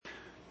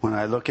When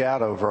I look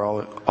out over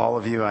all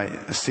of you,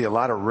 I see a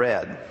lot of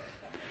red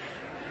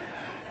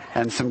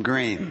and some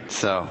green.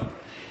 So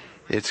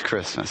it's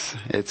Christmas.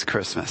 It's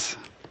Christmas.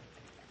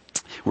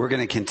 We're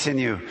going to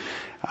continue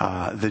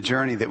the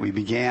journey that we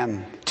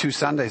began 2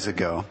 Sundays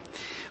ago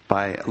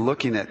by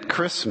looking at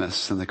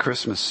Christmas and the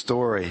Christmas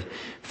story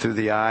through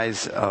the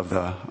eyes of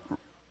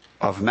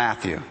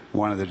Matthew,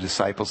 one of the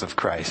disciples of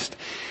Christ.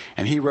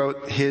 And he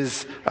wrote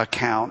his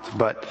account,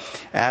 but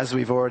as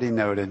we've already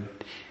noted,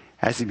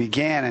 as he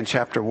began in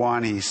chapter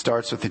 1, he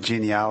starts with the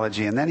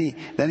genealogy, and then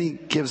he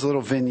gives little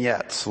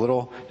vignettes,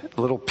 little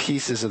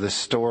pieces of the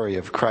story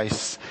of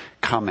Christ's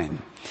coming.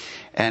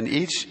 And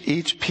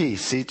each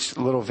piece, each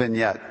little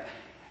vignette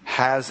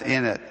has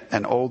in it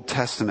an Old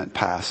Testament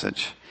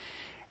passage.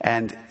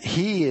 And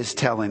he is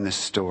telling the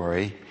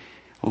story,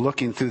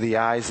 looking through the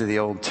eyes of the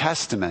Old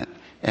Testament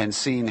and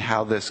seeing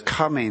how this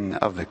coming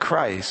of the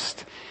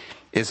Christ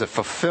is a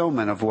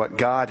fulfillment of what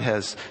God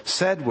has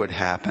said would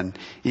happen,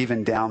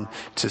 even down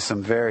to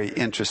some very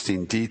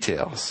interesting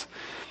details.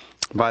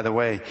 By the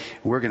way,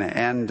 we're going to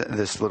end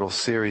this little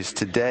series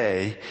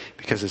today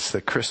because it's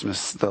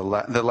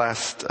the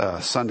last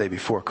Sunday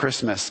before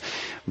Christmas.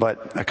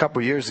 But a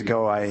couple years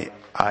ago,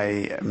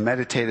 I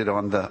meditated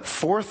on the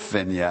 4th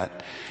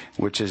vignette,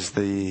 which has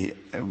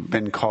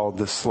been called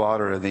the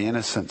slaughter of the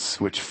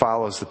innocents, which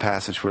follows the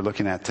passage we're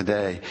looking at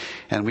today.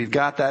 And we've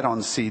got that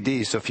on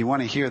CD. So if you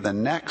want to hear the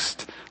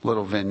next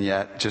little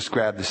vignette, just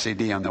grab the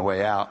CD on the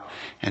way out,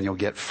 and you'll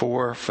get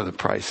 4 for the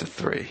price of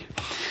 3.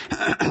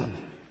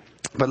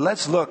 But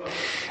let's look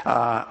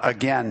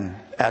again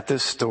at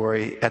this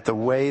story, at the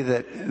way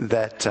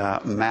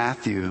that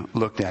Matthew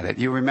looked at it.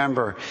 You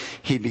remember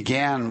he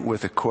began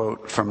with a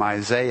quote from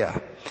Isaiah.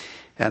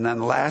 And then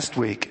last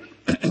week,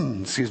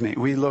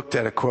 we looked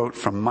at a quote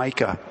from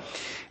Micah.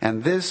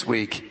 And this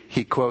week,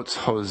 he quotes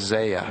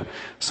Hosea.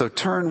 So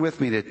turn with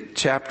me to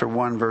chapter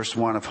 1, verse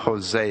 1 of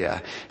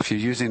Hosea. If you're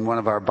using one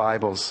of our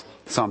Bibles,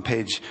 it's on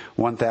page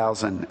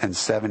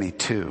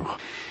 1072.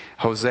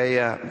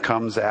 Hosea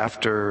comes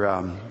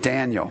after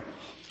Daniel.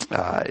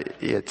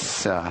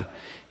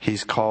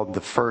 He's called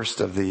the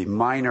first of the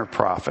minor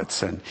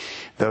prophets, and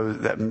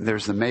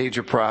there's the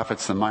major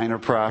prophets, the minor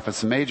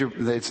prophets.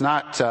 It's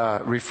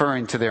not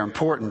referring to their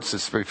importance;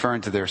 it's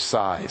referring to their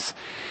size.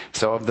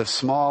 So, of the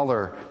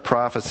smaller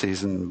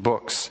prophecies and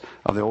books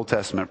of the Old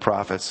Testament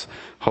prophets,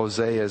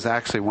 Hosea is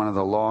actually one of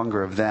the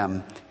longer of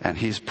them, and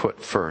he's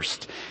put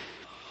first.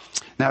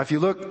 Now, if you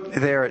look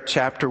there at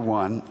chapter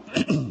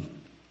 1,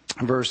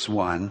 verse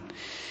 1,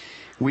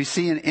 we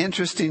see an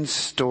interesting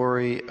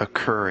story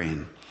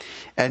occurring.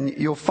 And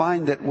you'll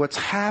find that what's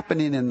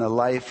happening in the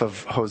life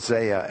of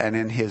Hosea and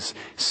in his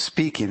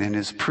speaking and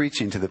his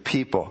preaching to the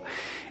people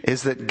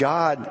is that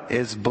God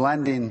is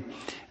blending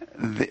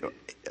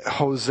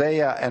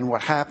Hosea and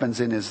what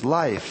happens in his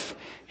life.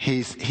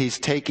 He's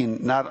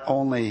taking not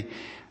only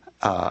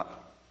a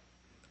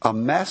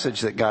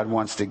message that God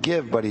wants to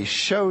give, but he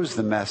shows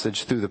the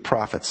message through the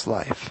prophet's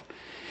life.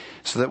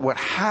 So that what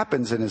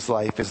happens in his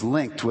life is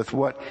linked with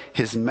what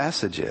his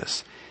message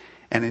is.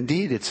 And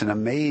indeed, it's an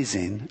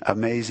amazing,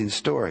 amazing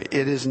story.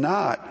 It is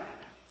not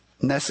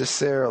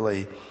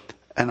necessarily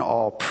an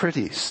all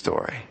pretty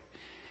story.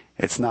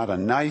 It's not a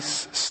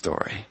nice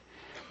story,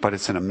 but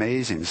it's an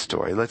amazing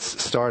story.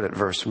 Let's start at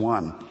verse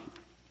 1.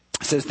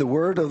 It says, "The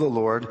word of the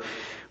Lord,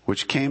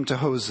 which came to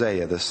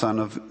Hosea, the son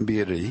of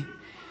Beeri,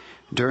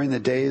 during the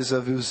days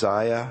of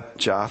Uzziah,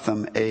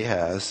 Jotham,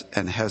 Ahaz,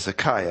 and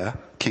Hezekiah,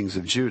 kings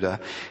of Judah,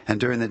 and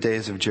during the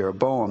days of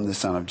Jeroboam, the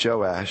son of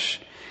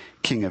Joash,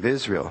 king of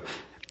Israel."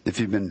 If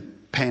you've been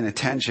paying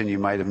attention, you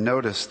might have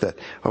noticed that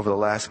over the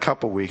last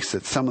couple weeks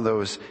that some of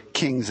those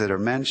kings that are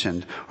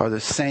mentioned are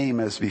the same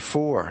as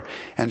before.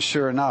 And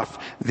sure enough,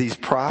 these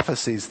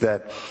prophecies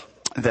that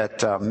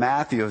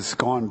Matthew has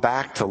gone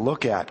back to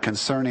look at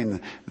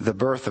concerning the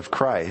birth of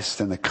Christ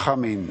and the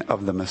coming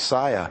of the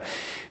Messiah,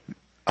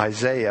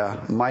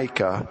 Isaiah,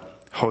 Micah,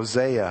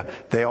 Hosea,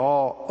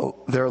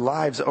 their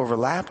lives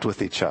overlapped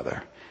with each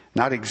other.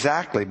 Not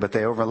exactly, but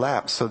they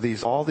overlap. So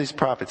all these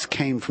prophets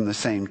came from the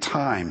same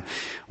time,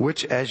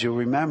 which, as you'll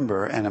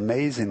remember, and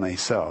amazingly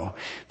so,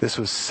 this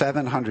was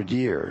 700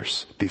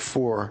 years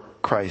before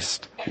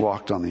Christ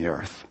walked on the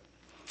earth.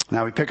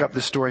 Now we pick up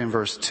the story in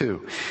verse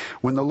 2.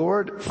 When the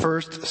Lord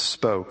first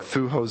spoke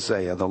through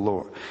Hosea, the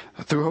Lord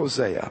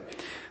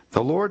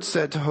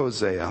said to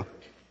Hosea,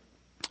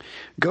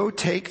 "Go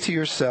take to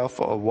yourself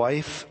a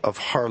wife of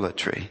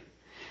harlotry,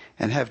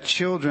 and have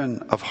children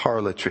of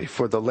harlotry,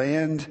 for the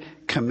land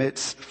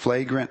commits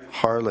flagrant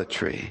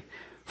harlotry,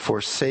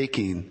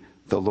 forsaking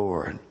the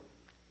Lord."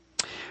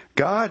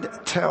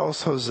 God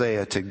tells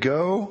Hosea to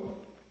go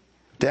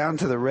down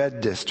to the red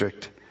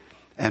district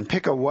and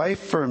pick a wife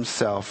for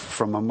himself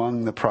from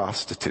among the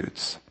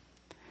prostitutes.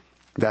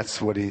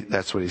 That's what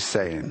he's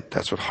saying.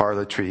 That's what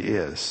harlotry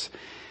is.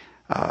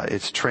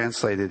 It's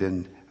translated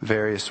in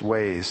various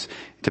ways,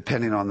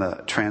 depending on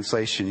the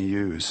translation you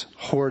use.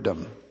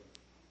 Whoredom,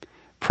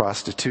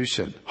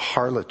 prostitution,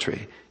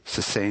 harlotry. It's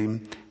the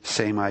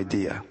same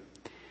idea.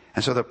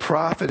 And so the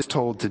prophet is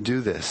told to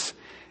do this.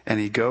 And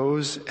he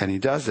goes and he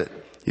does it.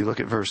 You look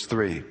at verse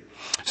 3.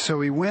 So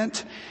he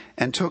went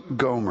and took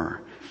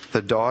Gomer,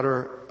 the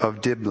daughter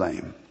of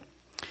Diblaim.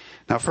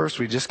 Now first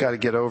we just got to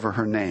get over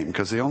her name,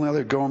 because the only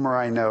other Gomer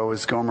I know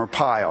is Gomer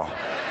Pyle.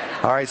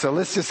 All right, so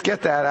let's just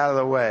get that out of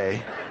the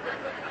way.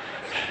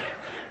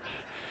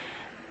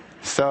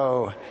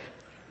 So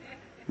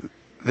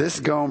this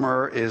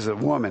Gomer is a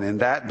woman. In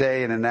that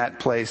day and in that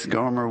place,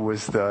 Gomer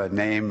was the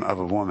name of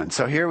a woman.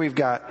 So here we've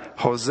got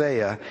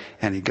Hosea,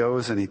 and he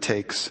goes and he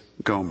takes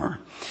Gomer.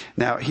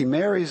 Now he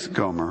marries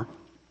Gomer.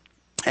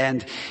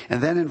 And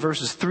then in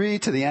verses 3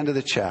 to the end of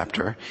the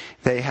chapter,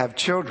 they have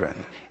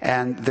children.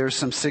 And there's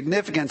some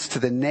significance to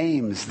the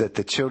names that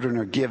the children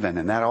are given.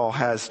 And that all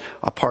has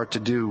a part to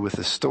do with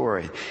the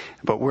story.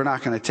 But we're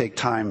not going to take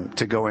time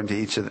to go into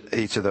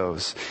each of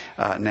those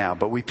now.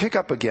 But we pick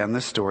up again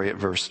the story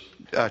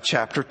at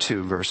chapter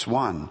 2, verse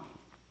 1.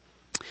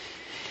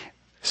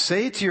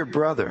 Say to your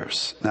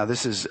brothers, now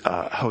this is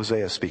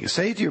Hosea speaking.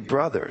 Say to your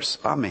brothers,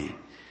 Ami,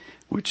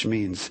 which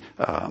means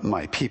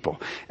my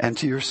people, and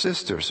to your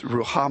sisters,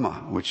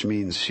 Ruhama, which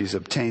means she's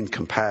obtained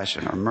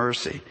compassion or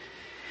mercy.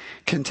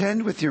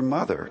 Contend with your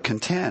mother,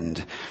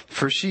 contend,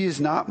 for she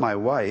is not my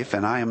wife,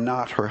 and I am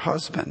not her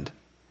husband.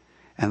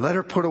 And let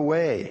her put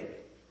away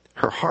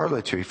her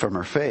harlotry from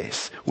her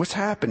face. What's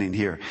happening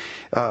here?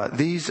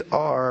 These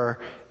are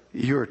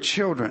your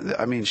children.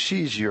 I mean,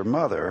 she's your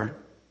mother,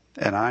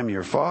 and I'm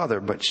your father,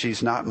 but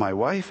she's not my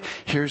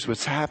wife. Here's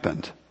what's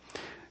happened.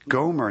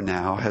 Gomer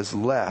now has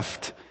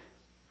left.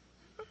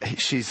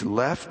 She's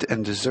left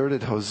and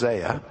deserted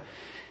Hosea,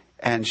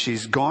 and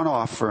she's gone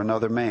off for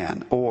another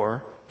man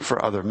or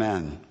for other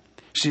men.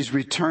 She's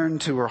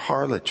returned to her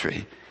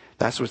harlotry.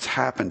 That's what's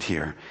happened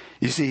here.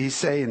 You see, he's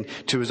saying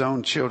to his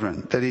own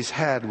children that he's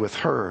had with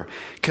her,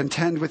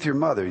 contend with your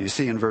mother. You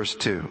see in verse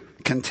 2,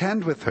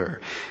 contend with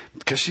her,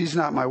 because she's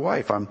not my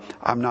wife.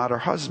 I'm not her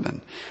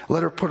husband.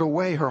 Let her put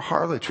away her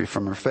harlotry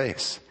from her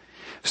face.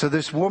 So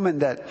this woman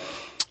that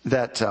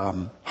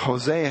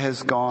Hosea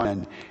has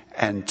gone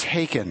and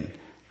taken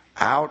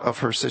out of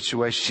her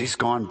situation, she's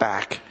gone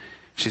back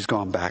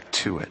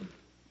to it.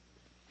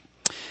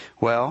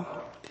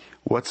 Well,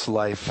 what's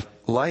life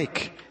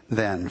like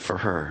then for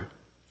her?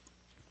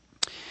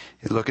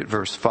 You look at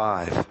verse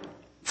 5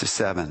 to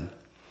 7.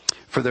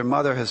 For their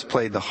mother has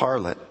played the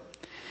harlot.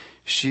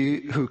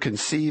 She who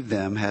conceived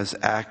them has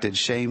acted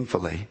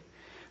shamefully.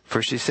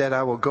 For she said,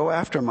 I will go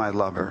after my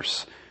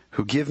lovers,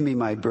 who give me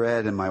my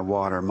bread and my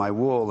water, my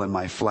wool and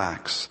my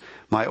flax,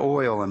 my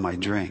oil and my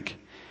drink.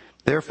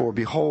 Therefore,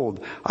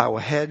 behold, I will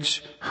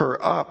hedge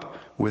her up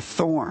with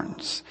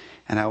thorns,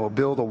 and I will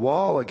build a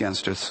wall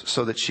against her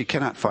so that she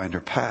cannot find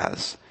her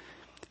paths.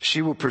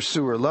 She will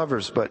pursue her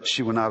lovers, but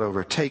she will not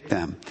overtake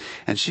them.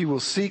 And she will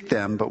seek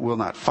them, but will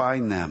not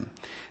find them.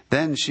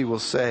 Then she will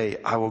say,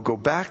 I will go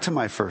back to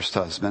my first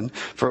husband,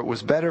 for it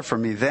was better for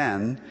me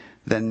then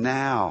than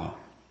now.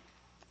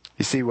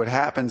 You see, what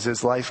happens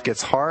is life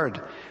gets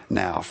hard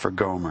now for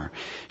Gomer.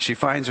 She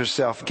finds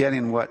herself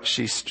getting what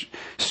she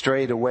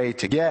strayed away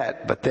to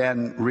get, but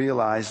then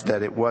realized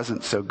that it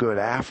wasn't so good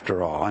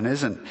after all. And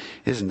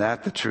isn't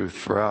that the truth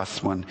for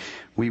us? When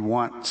we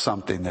want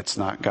something that's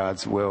not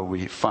God's will,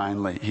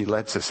 He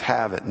lets us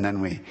have it, and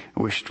then we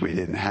wished we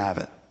didn't have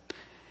it.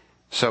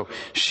 So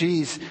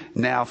she's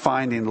now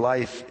finding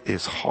life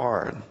is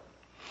hard.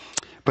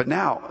 But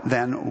now,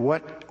 then,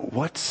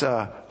 what's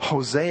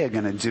Hosea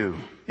going to do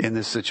in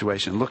this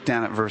situation? Look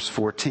down at verse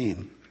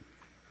 14.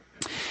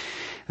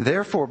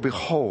 Therefore,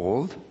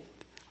 behold,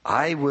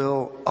 I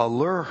will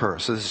allure her.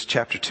 So this is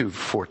chapter 2,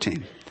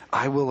 14.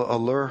 I will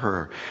allure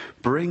her,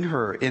 bring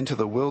her into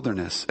the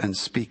wilderness, and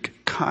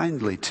speak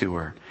kindly to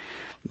her.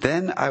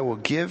 Then I will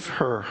give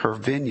her her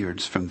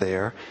vineyards from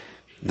there.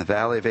 In the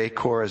valley of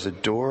Achor as a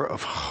door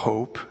of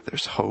hope.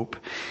 There's hope.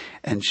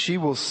 And she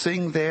will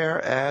sing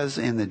there as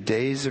in the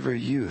days of her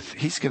youth.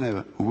 He's going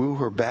to woo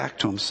her back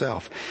to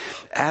himself.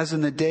 As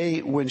in the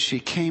day when she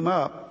came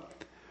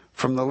up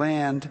from the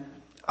land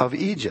of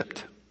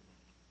Egypt.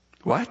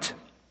 What?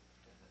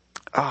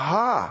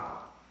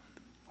 Aha!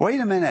 Wait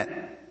a minute.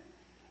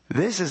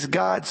 This is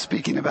God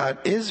speaking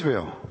about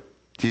Israel.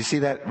 Do you see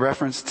that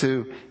reference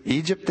to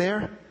Egypt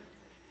there?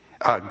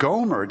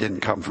 Gomer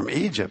didn't come from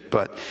Egypt,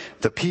 but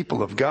the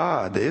people of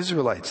God, the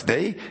Israelites,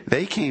 they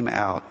came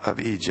out of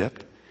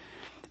Egypt.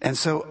 And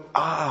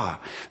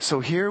so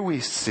here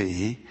we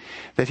see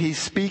that he's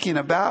speaking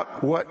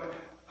about what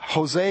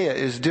Hosea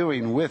is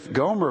doing with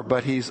Gomer,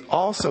 but he's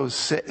also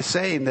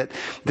saying that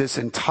this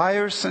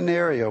entire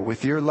scenario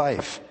with your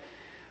life,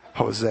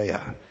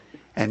 Hosea,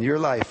 and your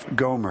life,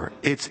 Gomer,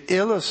 it's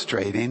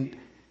illustrating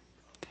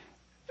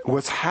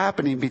what's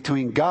happening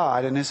between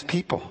God and his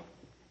people.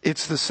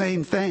 It's the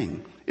same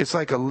thing. It's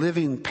like a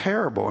living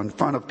parable in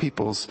front of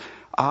people's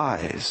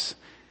eyes.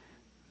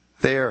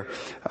 There,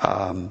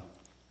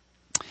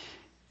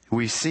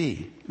 we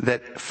see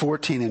that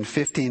 14 and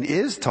 15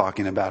 is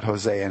talking about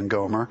Hosea and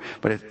Gomer,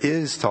 but it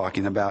is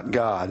talking about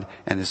God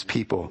and his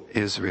people,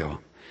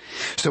 Israel.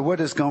 So what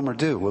does Gomer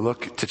do? We'll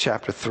look to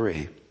chapter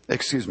 3.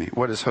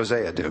 What does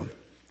Hosea do?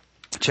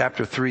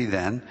 Chapter 3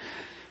 then,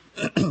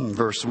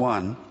 Verse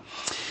 1.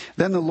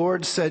 Then the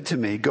Lord said to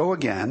me, go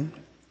again,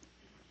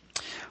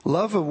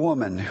 love a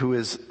woman who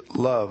is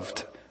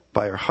loved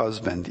by her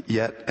husband,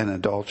 yet an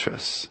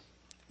adulteress,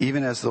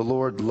 even as the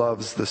Lord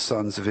loves the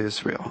sons of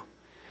Israel,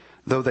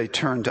 though they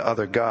turn to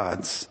other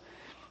gods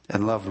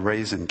and love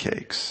raisin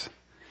cakes.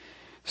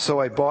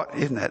 So I bought,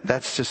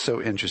 that's just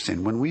so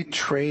interesting. When we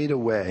trade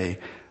away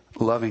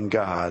loving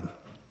God,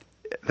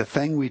 the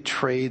thing we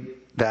trade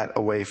that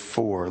away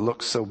for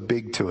looks so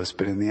big to us,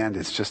 but in the end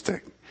it's just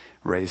a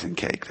raisin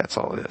cake. That's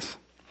all it is.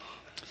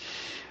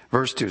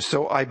 Verse 2,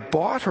 so I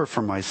bought her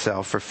for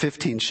myself for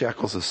 15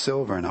 shekels of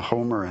silver and a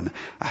homer and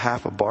a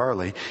half of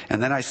barley.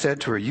 And then I said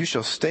to her, you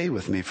shall stay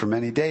with me for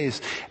many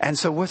days. And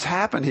so what's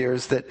happened here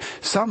is that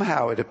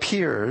somehow it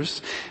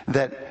appears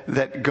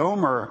that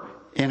Gomer,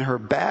 in her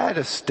bad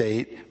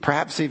estate,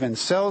 perhaps even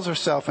sells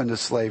herself into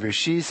slavery.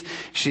 She's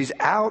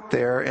out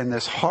there in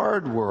this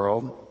hard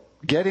world,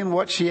 getting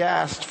what she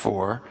asked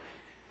for,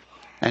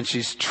 and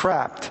she's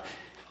trapped.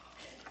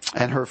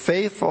 And her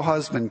faithful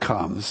husband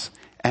comes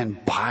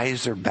and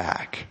buys her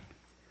back.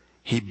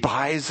 He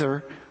buys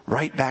her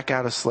right back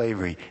out of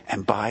slavery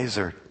and buys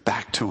her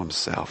back to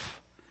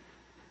himself.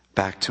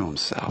 Back to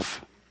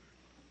himself.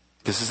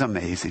 This is an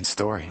amazing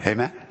story.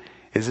 Amen?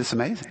 Is this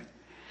amazing?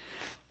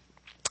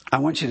 I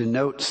want you to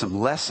note some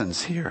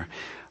lessons here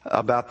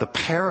about the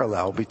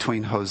parallel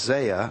between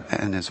Hosea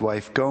and his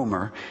wife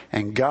Gomer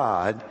and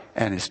God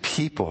and his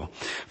people.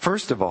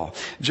 First of all,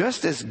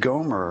 just as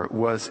Gomer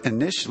was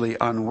initially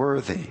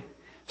unworthy,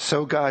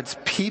 so God's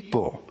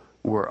people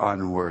were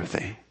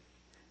unworthy.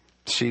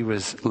 She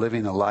was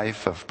living a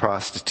life of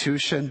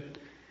prostitution,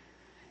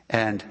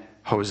 and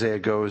Hosea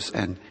goes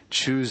and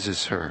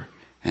chooses her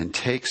and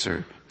takes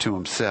her to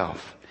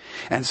himself.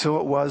 And so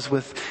it was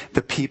with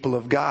the people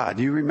of God.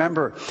 You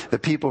remember the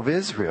people of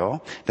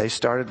Israel, they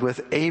started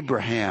with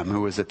Abraham,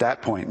 who was at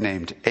that point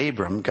named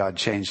Abram. God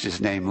changed his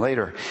name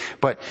later.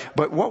 But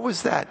what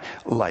was that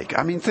like?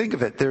 I mean, think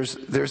of it. There's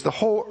the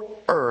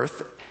whole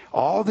earth,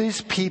 all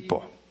these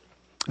people.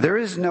 There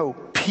is no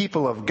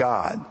people of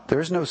God.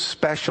 There is no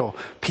special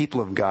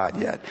people of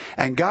God yet.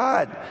 And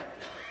God,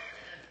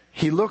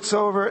 he looks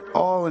over it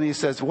all and he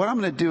says, what I'm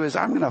going to do is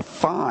I'm going to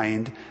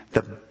find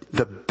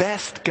the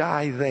best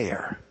guy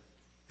there.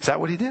 Is that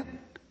what he did?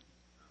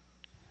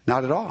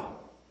 Not at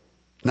all.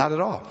 Not at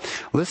all.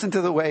 Listen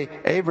to the way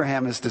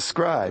Abraham is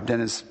described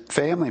and his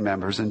family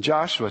members in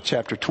Joshua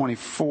chapter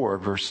 24,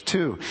 verse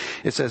 2.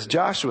 It says,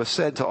 Joshua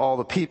said to all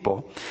the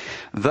people,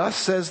 thus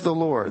says the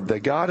Lord,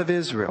 the God of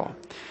Israel,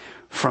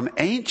 from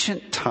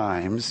ancient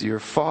times your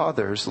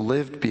fathers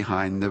lived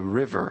behind the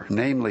river,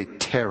 namely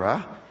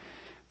Terah,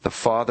 the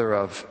father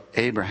of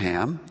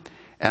Abraham,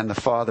 and the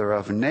father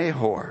of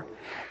Nahor.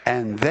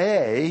 And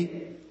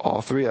they,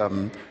 all three of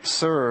them,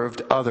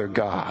 served other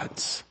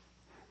gods.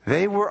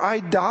 They were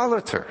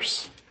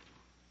idolaters.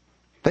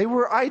 They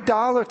were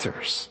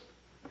idolaters.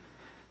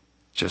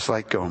 Just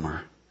like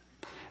Gomer.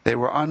 They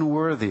were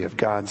unworthy of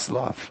God's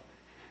love.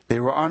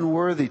 They were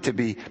unworthy to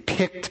be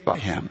picked by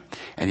him.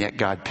 And yet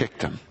God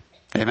picked them.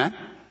 Amen?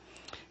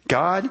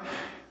 God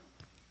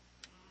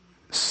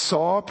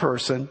saw a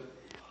person.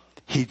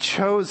 He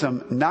chose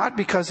him not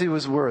because he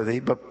was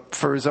worthy, but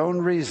for his own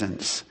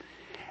reasons.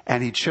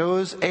 And he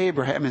chose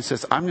Abraham and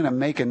says, I'm going to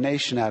make a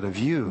nation out of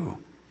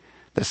you.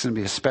 That's going to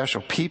be a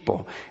special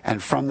people.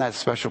 And from that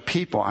special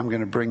people, I'm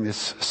going to bring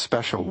this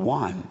special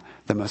one,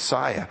 the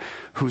Messiah,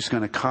 who's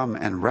going to come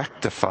and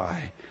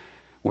rectify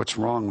what's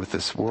wrong with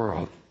this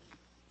world.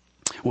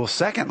 Well,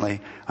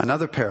 secondly,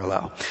 another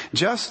parallel.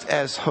 Just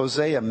as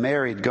Hosea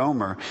married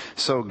Gomer,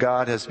 so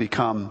God has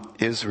become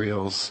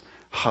Israel's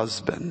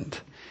husband.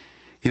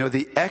 You know,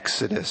 the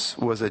Exodus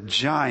was a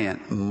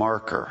giant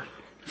marker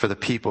for the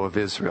people of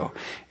Israel.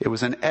 It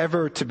was an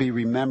ever to be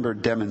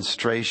remembered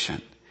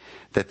demonstration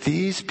that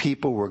these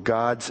people were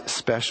God's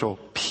special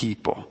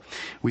people.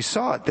 We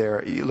saw it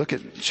there. You look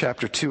at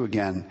chapter 2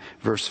 again,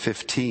 verse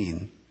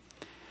 15.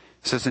 It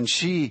says, and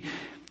she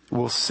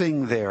will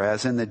sing there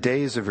as in the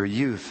days of her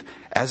youth,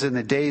 as in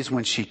the days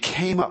when she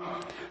came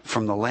up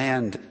from the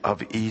land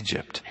of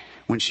Egypt.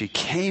 When she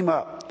came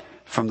up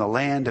from the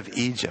land of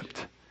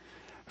Egypt.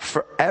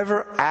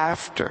 Forever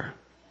after,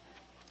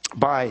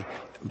 by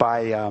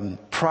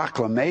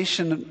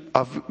proclamation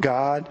of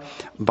God,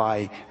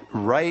 by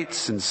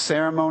rites and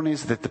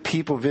ceremonies that the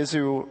people of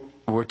Israel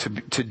were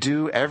to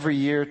do every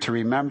year to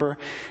remember,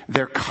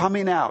 they're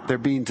coming out. They're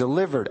being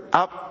delivered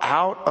up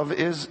out of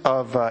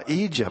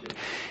Egypt,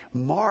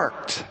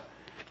 marked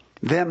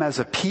them as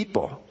a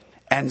people,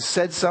 and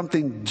said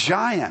something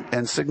giant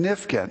and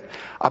significant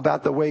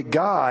about the way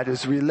God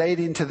is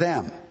relating to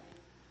them.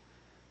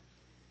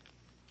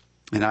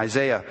 In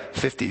Isaiah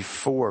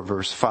 54,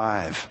 verse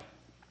 5,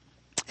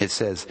 it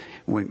says,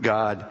 when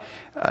God,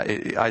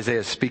 Isaiah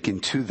is speaking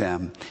to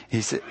them,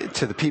 he said,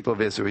 to the people of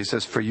Israel, he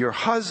says, for your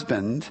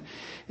husband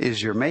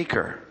is your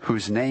maker,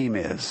 whose name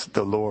is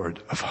the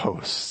Lord of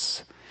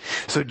hosts.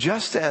 So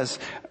just as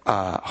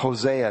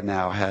Hosea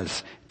now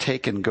has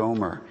taken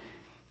Gomer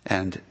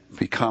and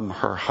become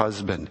her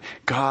husband,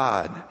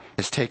 God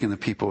has taken the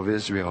people of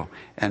Israel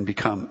and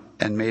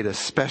made a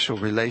special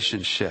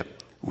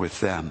relationship with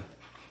them.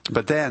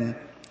 But then,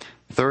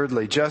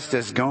 thirdly, just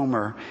as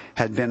Gomer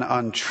had been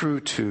untrue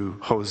to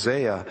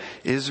Hosea,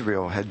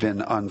 Israel had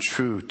been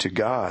untrue to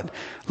God.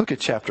 Look at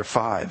chapter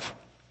 5.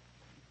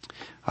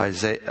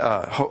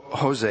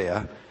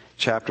 Hosea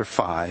chapter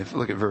 5.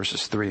 Look at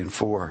verses 3 and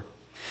 4.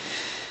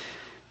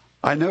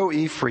 I know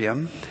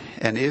Ephraim,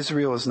 and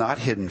Israel is not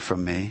hidden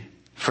from me.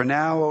 For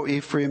now, O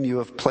Ephraim, you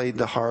have played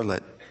the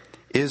harlot.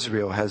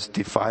 Israel has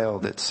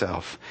defiled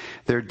itself.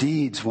 Their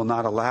deeds will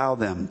not allow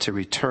them to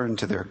return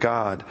to their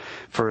God,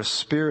 for a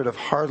spirit of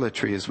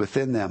harlotry is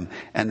within them,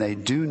 and they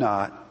do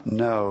not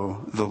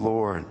know the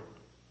Lord.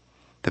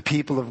 The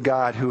people of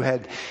God who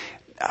had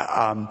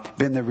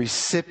been the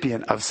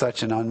recipient of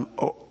such an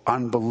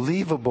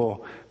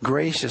unbelievable,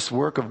 gracious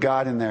work of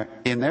God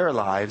in their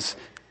lives,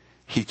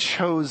 He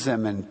chose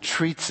them and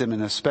treats them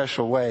in a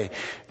special way.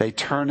 They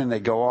turn and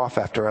they go off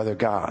after other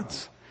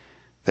gods.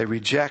 They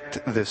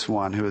reject this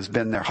one who has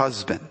been their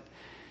husband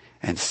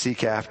and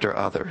seek after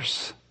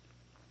others.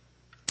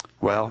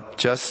 Well,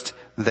 just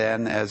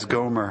then as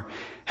Gomer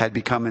had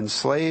become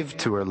enslaved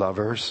to her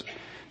lovers,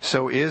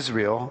 so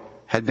Israel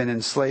had been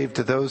enslaved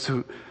to those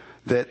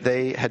that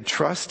they had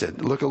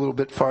trusted. Look a little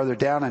bit farther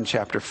down in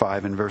chapter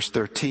 5 and verse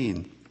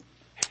 13.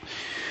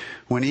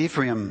 When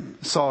Ephraim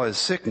saw his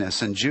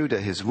sickness and Judah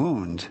his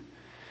wound,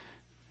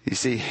 you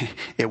see,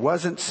 it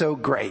wasn't so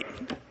great.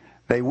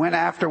 They went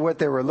after what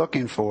they were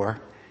looking for,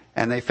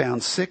 and they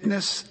found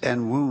sickness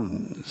and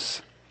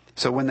wounds.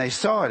 So when they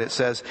saw it, it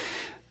says,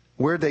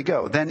 where'd they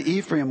go? Then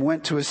Ephraim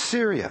went to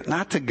Assyria,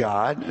 not to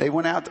God. They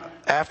went out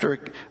after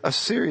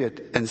Assyria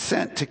and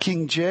sent to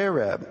King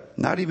Jareb,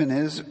 not even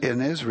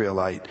an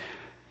Israelite.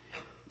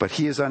 But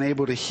he is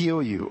unable to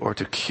heal you or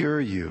to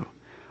cure you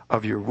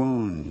of your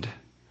wound.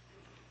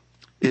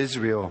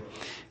 Israel,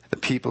 the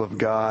people of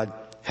God,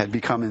 had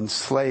become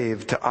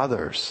enslaved to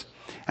others.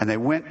 And they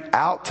went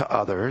out to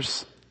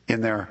others in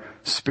their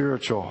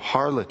spiritual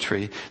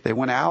harlotry. They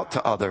went out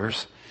to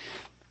others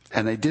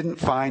and they didn't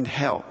find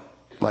help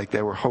like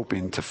they were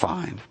hoping to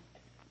find.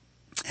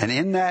 And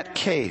in that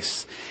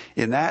case,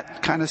 in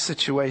that kind of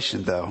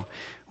situation though,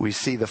 we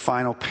see the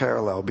final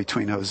parallel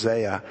between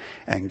Hosea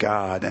and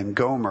God and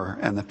Gomer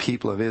and the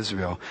people of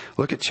Israel.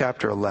 Look at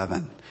chapter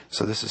 11.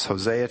 So this is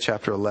Hosea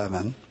chapter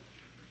 11.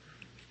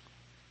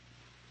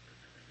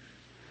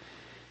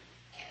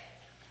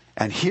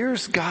 And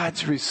here's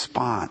God's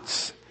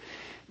response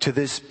to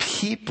this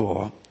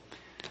people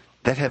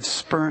that have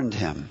spurned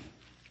him.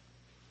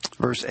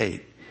 Verse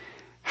 8.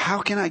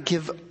 How can I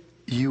give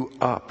you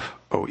up,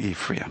 O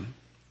Ephraim?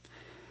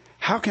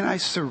 How can I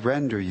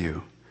surrender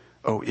you,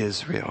 O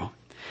Israel?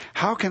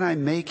 How can I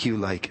make you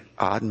like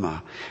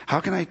Admah?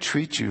 How can I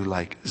treat you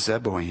like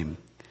Zeboim?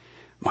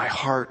 My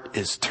heart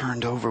is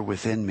turned over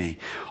within me.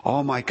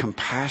 All my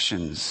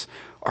compassions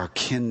are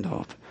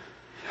kindled.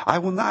 I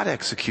will not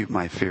execute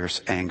my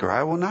fierce anger.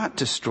 I will not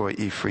destroy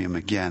Ephraim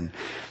again.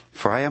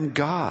 For I am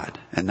God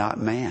and not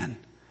man,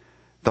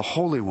 the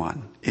Holy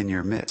One in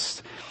your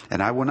midst.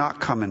 And I will not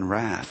come in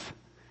wrath.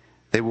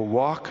 They will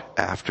walk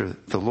after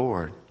the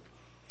Lord.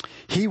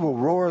 He will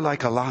roar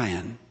like a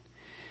lion.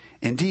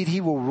 Indeed, he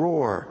will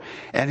roar,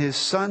 and his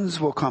sons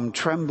will come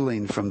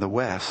trembling from the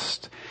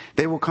west.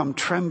 They will come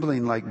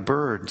trembling like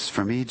birds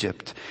from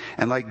Egypt,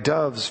 and like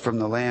doves from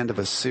the land of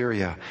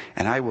Assyria.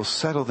 And I will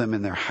settle them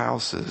in their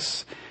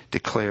houses,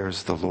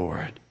 declares the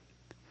Lord.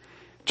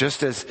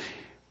 Just as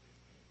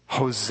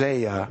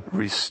Hosea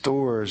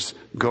restores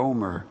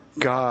Gomer,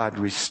 God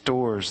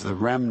restores the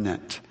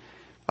remnant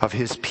of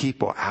his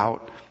people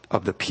out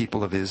of the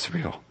people of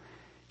Israel.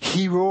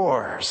 He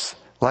roars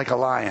like a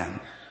lion,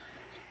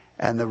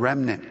 and the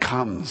remnant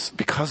comes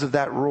because of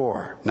that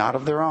roar, not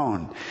of their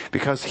own,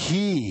 because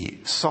he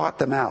sought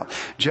them out.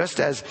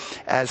 Just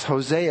as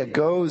Hosea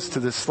goes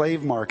to the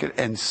slave market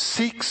and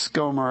seeks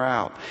Gomer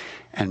out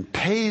and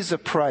pays a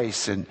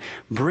price and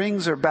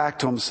brings her back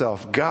to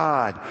himself,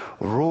 God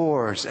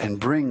roars and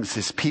brings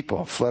his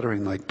people,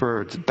 fluttering like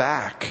birds,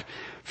 back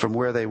from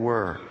where they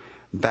were,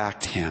 back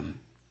to him.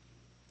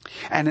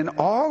 And in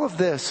all of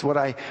this, what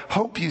I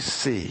hope you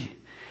see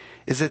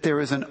is that there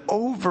is an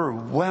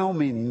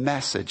overwhelming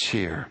message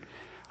here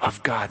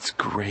of God's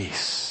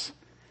grace.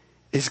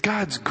 Is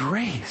God's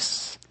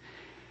grace.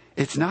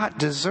 It's not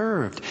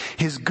deserved.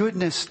 His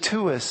goodness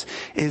to us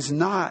is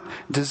not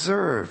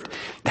deserved.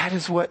 That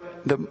is what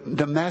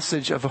the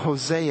message of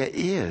Hosea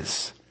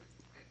is.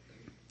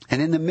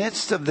 And in the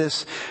midst of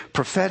this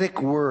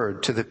prophetic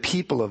word to the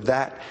people of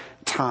that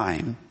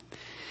time,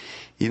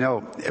 you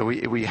know,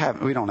 we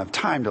don't have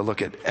time to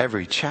look at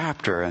every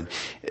chapter,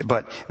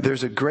 but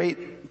there's a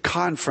great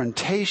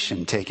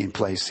confrontation taking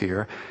place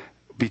here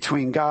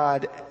between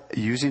God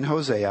using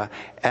Hosea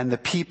and the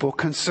people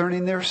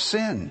concerning their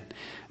sin.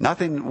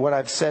 Nothing what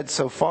I've said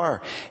so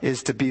far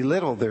is to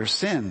belittle their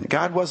sin.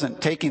 God wasn't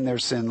taking their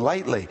sin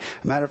lightly.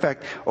 Matter of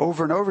fact,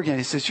 over and over again,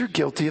 he says, you're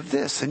guilty of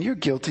this and you're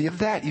guilty of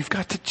that. You've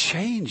got to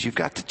change. You've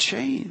got to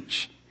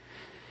change.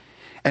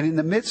 And in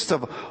the midst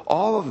of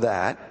all of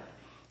that,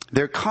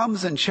 There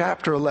comes in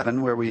chapter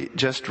 11, where we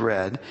just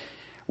read,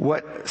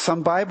 what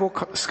some Bible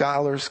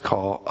scholars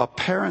call a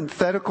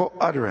parenthetical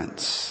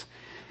utterance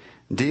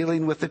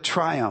dealing with the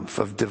triumph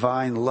of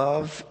divine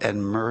love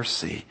and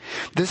mercy.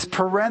 This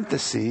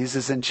parenthesis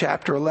is in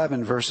chapter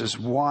 11, verses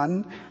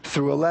 1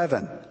 through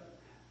 11.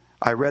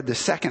 I read the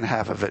second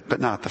half of it, but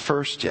not the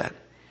first yet.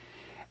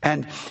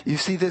 And you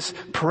see this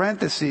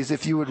parenthesis,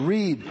 if you would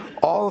read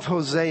all of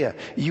Hosea,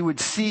 you would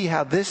see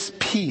how this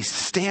piece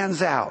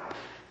stands out.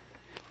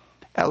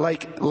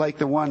 Like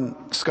the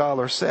one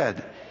scholar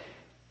said,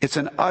 it's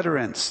an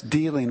utterance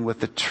dealing with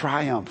the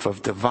triumph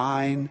of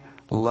divine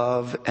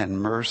love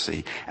and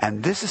mercy.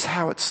 And this is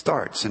how it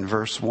starts in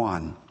verse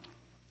 1.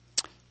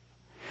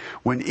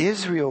 When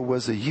Israel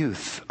was a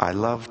youth, I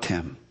loved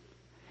him,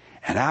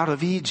 and out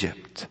of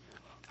Egypt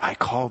I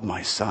called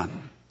my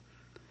son.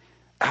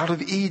 Out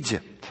of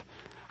Egypt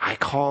I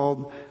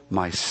called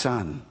my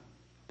son.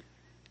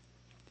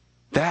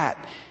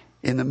 That,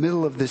 in the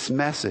middle of this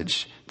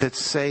message that's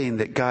saying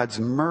that God's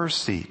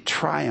mercy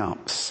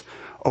triumphs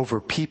over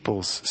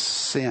people's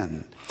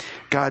sin.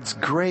 God's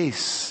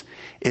grace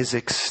is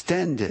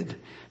extended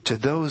to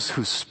those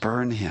who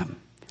spurn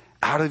him.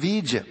 Out of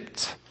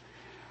Egypt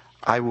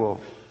I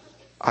will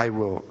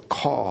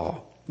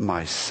call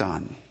my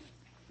son.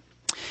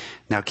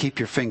 Now keep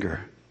your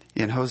finger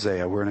in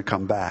Hosea. We're going to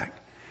come back.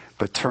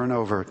 But turn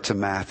over to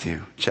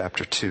Matthew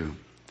chapter 2.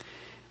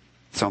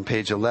 It's on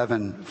page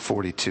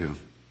 1142.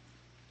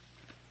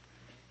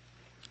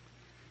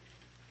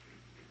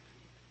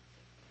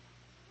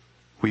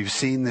 We've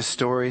seen this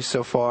story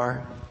so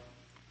far.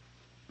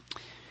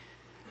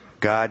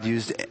 God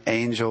used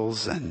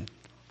angels and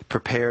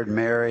prepared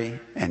Mary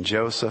and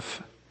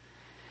Joseph.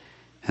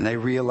 And they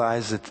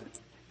realized that,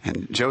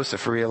 and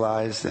Joseph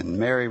realized, and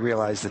Mary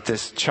realized that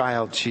this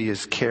child she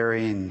is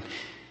carrying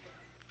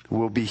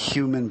will be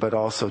human but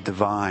also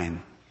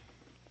divine.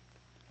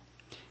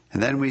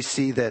 And then we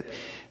see that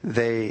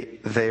they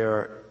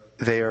are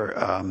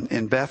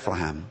in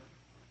Bethlehem.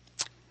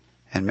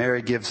 And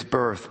Mary gives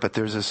birth, but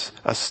there's this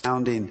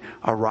astounding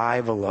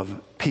arrival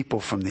of people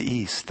from the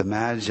east, the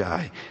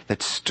Magi,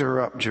 that stir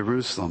up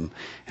Jerusalem,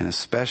 and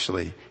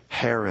especially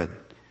Herod.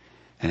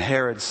 And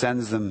Herod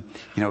sends them,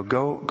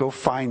 go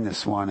find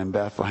this one in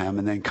Bethlehem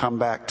and then come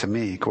back to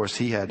me. Of course,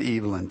 he had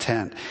evil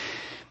intent.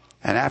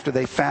 And after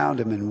they found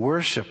him and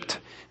worshiped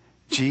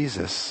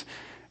Jesus,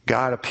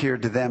 God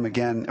appeared to them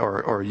again,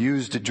 or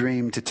used a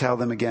dream to tell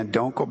them again,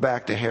 don't go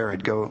back to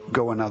Herod,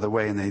 go another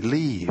way, and they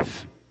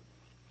leave.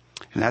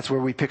 And that's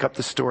where we pick up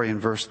the story in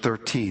verse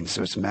 13.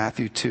 So it's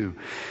Matthew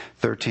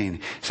 2:13.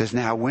 It says,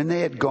 now when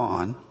they had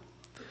gone,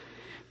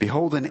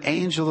 behold, an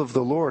angel of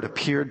the Lord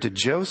appeared to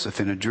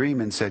Joseph in a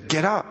dream and said,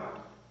 get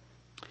up,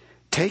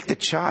 take the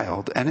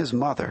child and his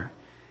mother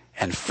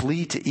and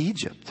flee to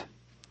Egypt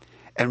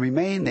and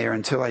remain there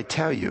until I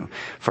tell you,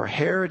 for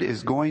Herod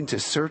is going to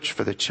search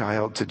for the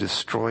child to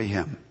destroy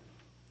him.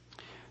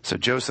 So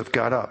Joseph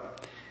got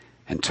up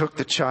and took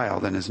the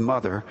child and his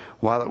mother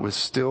while it was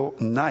still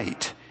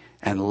night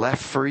and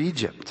left for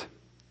Egypt.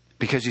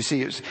 Because you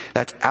see,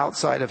 that's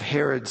outside of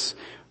Herod's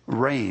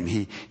reign.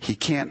 He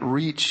can't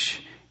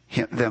reach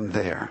them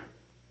there.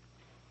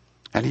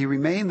 And he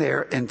remained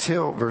there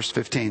until, verse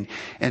 15,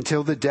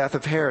 until the death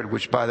of Herod,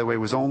 which, by the way,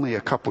 was only a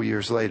couple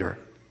years later.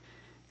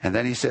 And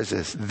then he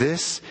says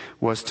this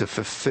was to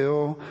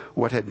fulfill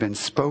what had been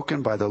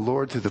spoken by the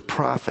Lord through the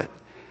prophet.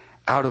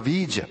 Out of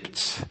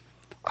Egypt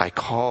I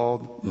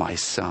called my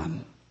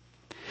son.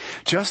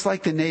 Just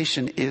like the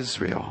nation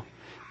Israel,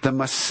 the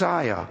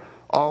Messiah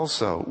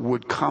also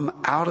would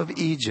come out of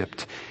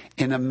Egypt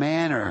in a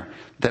manner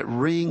that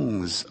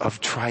rings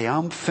of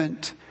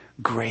triumphant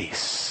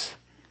grace.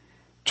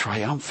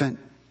 Triumphant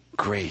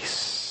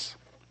grace.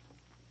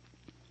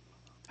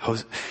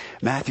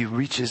 Matthew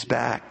reaches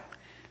back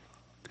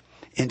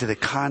into the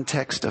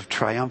context of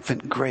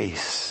triumphant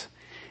grace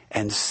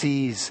and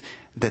sees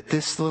that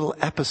this little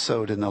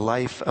episode in the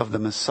life of the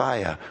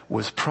Messiah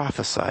was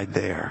prophesied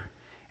there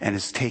and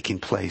is taking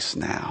place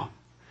now.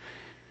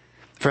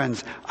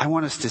 Friends, I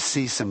want us to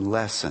see some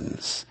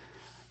lessons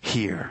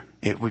here.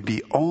 It would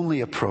be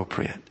only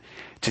appropriate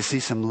to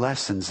see some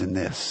lessons in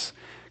this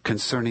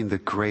concerning the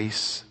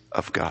grace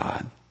of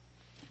God.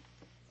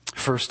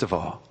 First of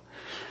all,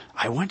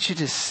 I want you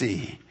to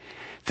see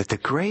that the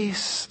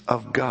grace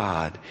of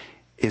God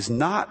is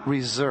not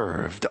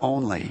reserved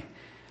only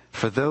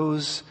for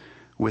those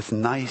with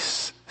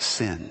nice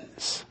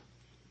sins.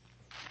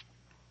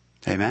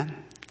 Amen?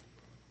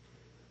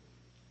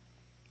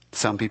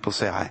 Some people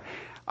say,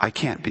 I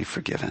can't be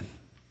forgiven.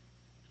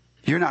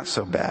 You're not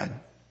so bad,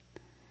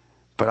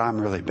 but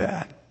I'm really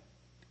bad.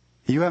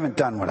 You haven't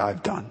done what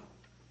I've done.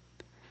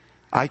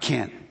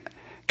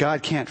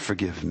 God can't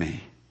forgive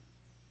me.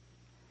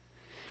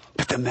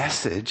 But the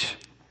message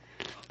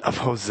of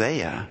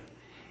Hosea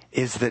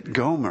is that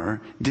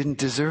Gomer didn't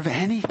deserve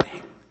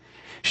anything.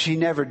 She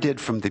never did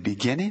from the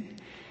beginning,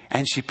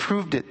 and she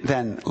proved it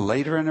then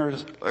later in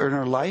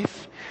her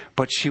life,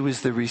 but she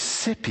was the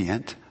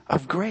recipient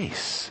of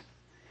grace.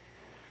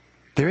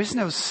 There is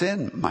no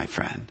sin, my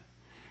friend,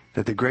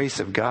 that the grace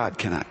of God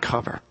cannot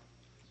cover.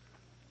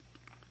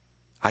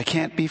 I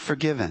can't be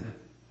forgiven.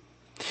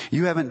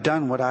 You haven't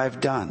done what I've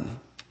done.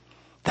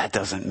 That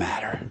doesn't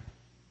matter.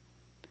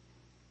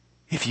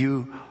 If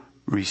you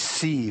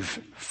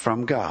receive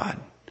from God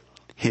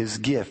His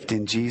gift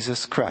in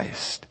Jesus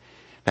Christ,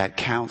 that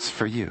counts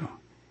for you.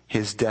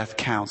 His death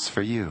counts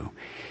for you.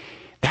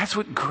 That's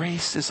what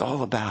grace is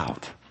all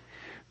about.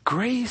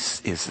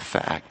 Grace is the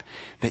fact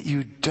that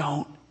you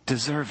don't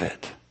deserve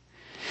it.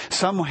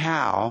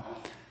 Somehow,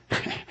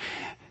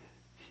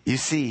 you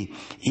see,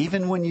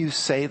 even when you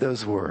say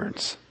those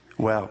words,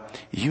 well,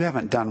 you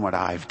haven't done what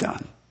I've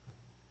done.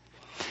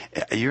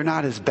 You're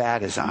not as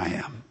bad as I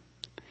am.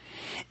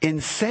 In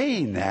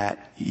saying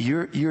that,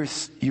 you're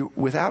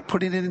without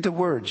putting it into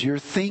words, you're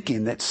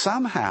thinking that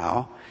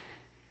somehow,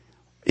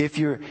 if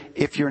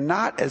you're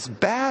not as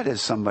bad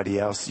as somebody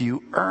else,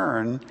 you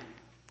earn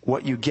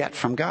what you get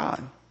from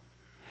God.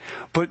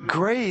 But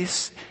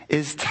grace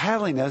is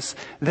telling us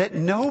that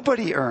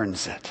nobody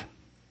earns it.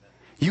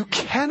 You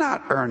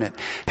cannot earn it.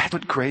 That's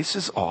what grace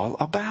is all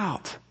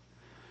about.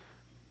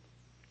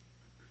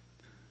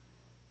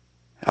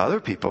 Other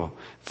people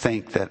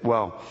think that,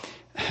 well,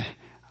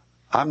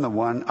 I'm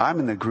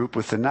in the group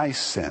with the nice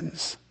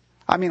sins.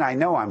 I mean, I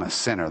know I'm a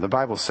sinner. The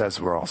Bible says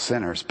we're all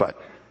sinners,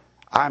 but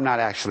I'm not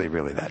actually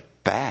really that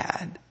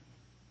bad.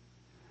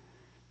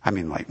 I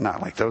mean,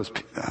 not like those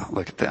people.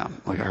 Look at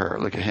them. Look at her.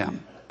 Look at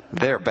him.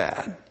 They're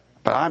bad,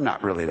 but I'm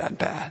not really that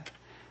bad.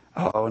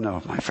 Oh,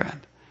 no, my friend.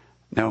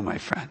 No, my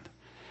friend.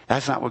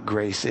 That's not what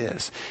grace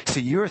is.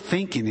 See, you're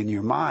thinking in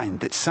your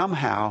mind that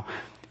somehow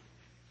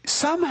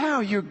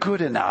you're good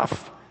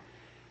enough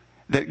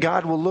that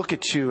God will look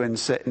at you and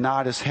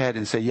nod his head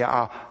and say,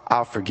 yeah,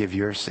 I'll forgive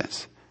your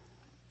sins.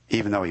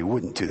 Even though he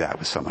wouldn't do that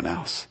with someone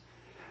else.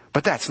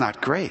 But that's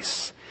not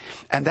grace.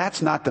 And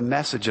that's not the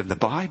message of the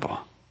Bible.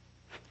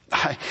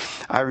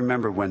 I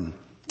remember when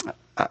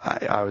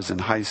I was in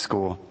high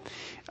school,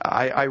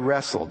 I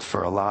wrestled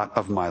for a lot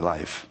of my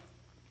life.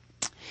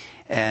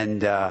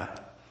 And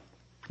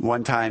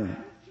one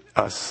time,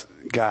 us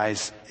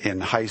guys in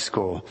high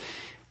school,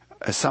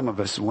 some of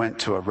us went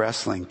to a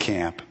wrestling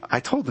camp. I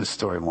told this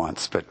story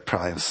once, but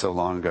probably was so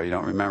long ago you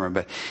don't remember.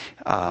 But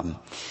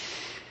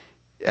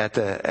at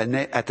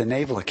the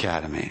Naval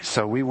Academy,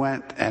 so we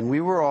went, and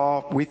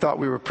we thought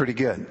we were pretty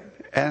good,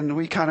 and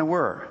we kind of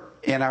were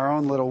in our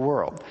own little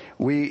world.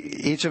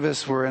 Each of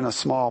us were in a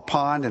small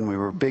pond, and we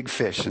were big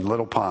fish in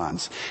little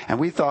ponds, and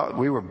we thought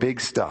we were big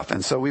stuff.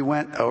 And so we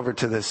went over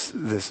to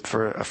this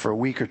for a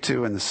week or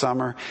two in the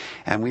summer,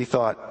 and we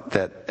thought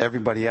that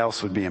everybody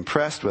else would be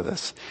impressed with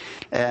us.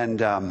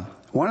 And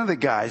one of the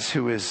guys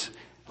who was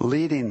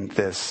leading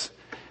this,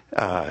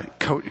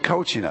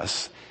 coaching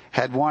us,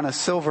 had won a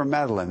silver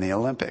medal in the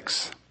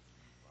Olympics.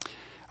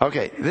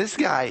 Okay, this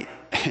guy,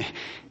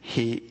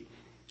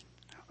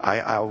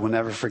 I will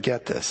never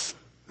forget this.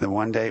 The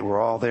one day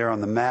we're all there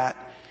on the mat,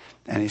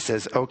 and he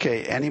says,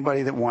 okay,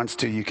 anybody that wants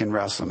to, you can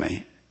wrestle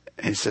me.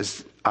 He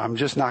says, I'm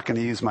just not going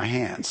to use my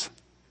hands.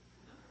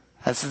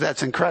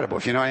 That's incredible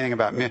if you know anything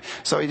about me.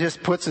 So he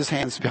just puts his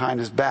hands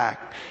behind his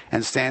back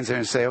and stands there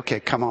and say,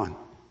 okay, come on.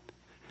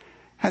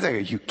 I think, are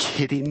you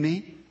kidding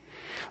me?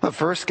 The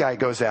first guy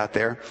goes out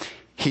there.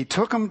 He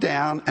took him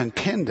down and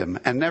pinned him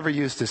and never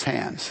used his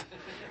hands.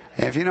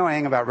 If you know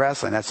anything about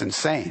wrestling, that's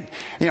insane.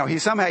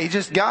 He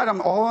just got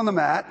them all on the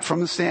mat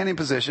from the standing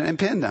position and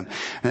pinned them.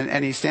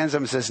 And he stands up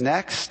and says,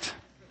 next.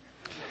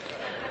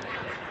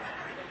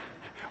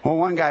 Well,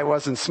 one guy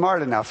wasn't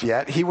smart enough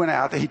yet. He went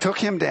out, he took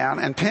him down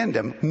and pinned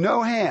him.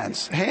 No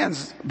hands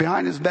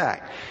behind his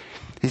back.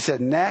 He said,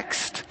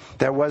 next.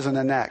 There wasn't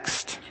a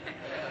next.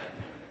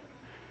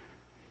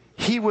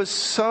 He was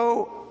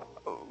so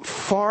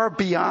far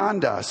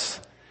beyond us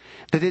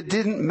that it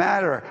didn't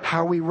matter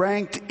how we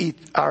ranked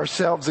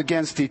ourselves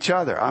against each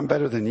other. I'm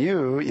better than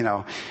you,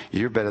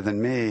 you're better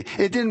than me.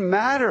 It didn't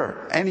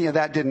matter. Any of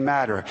that didn't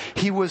matter.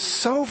 He was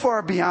so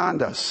far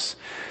beyond us.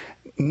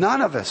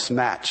 None of us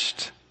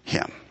matched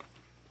him.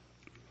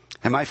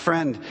 And my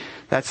friend,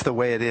 that's the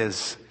way it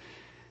is.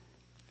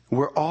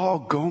 We're all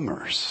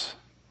Gomers.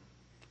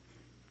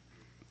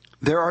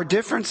 There are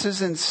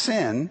differences in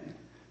sin.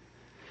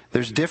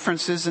 There's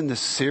differences in the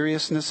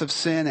seriousness of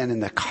sin and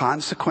in the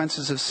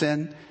consequences of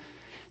sin.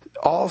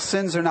 All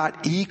sins are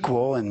not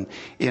equal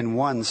in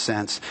one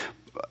sense,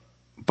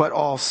 but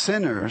all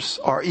sinners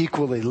are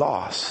equally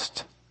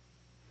lost.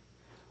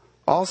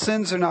 All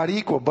sins are not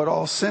equal, but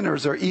all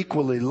sinners are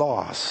equally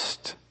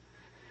lost.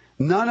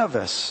 None of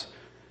us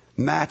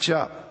match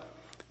up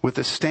with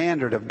the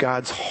standard of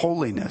God's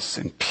holiness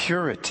and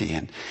purity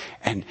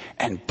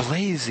and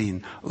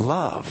blazing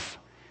love.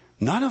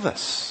 None of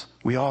us.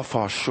 We all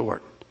fall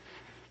short.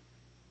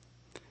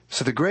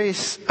 So the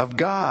grace of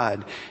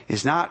God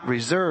is not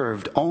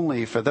reserved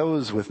only for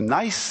those with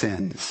nice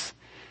sins.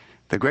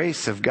 The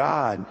grace of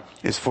God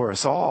is for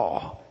us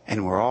all,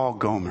 and we're all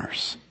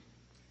Gomers.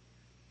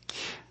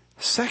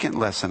 Second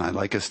lesson I'd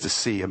like us to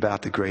see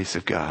about the grace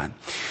of God.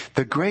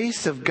 The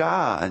grace of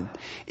God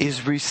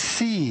is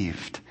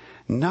received,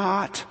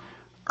 not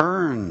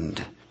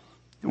earned.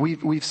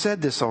 We've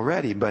said this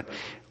already, but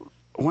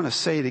I want to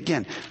say it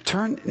again.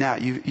 Turn now.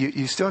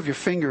 You still have your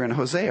finger in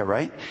Hosea,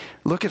 right?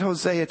 Look at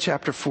Hosea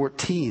chapter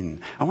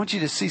 14. I want you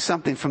to see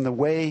something from the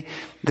way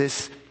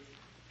this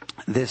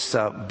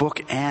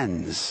book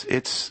ends.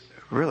 It's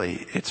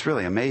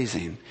really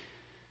amazing.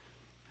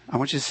 I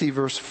want you to see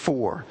verse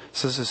 4.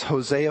 So this is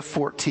Hosea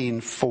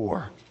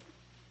 14:4.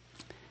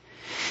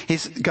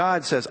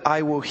 God says,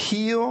 I will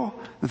heal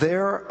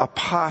their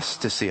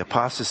apostasy.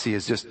 Apostasy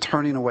is just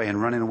turning away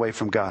and running away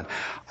from God.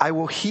 I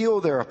will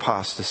heal their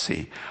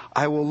apostasy.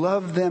 I will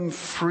love them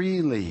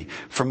freely,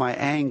 for my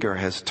anger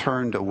has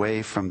turned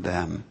away from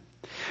them.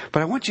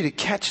 But I want you to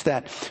catch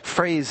that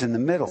phrase in the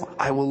middle.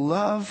 I will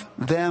love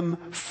them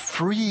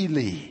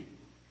freely.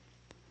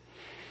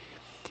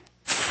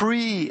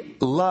 Free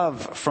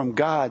love from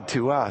God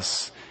to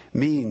us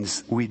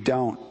means we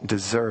don't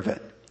deserve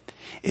it.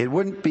 It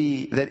wouldn't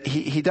be that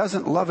he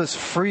doesn't love us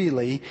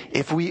freely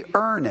if we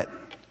earn it.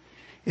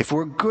 If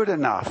we're good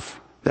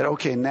enough that,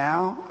 okay,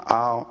 now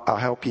I'll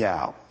help you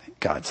out,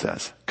 God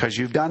says. Because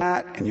you've done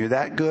that and you're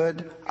that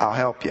good, I'll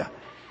help you.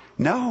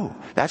 No,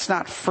 that's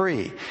not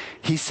free.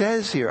 He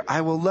says here,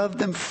 I will love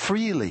them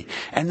freely.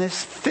 And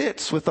this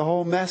fits with the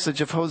whole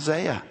message of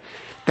Hosea.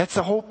 That's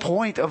the whole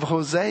point of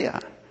Hosea.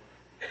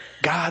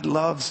 God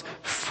loves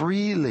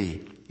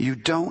freely. You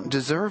don't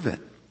deserve it.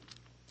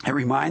 It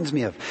reminds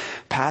me of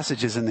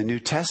passages in the New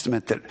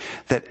Testament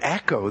that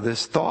echo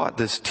this thought,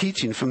 this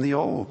teaching from the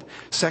Old.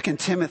 2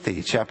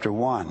 Timothy chapter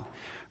 1,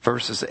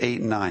 verses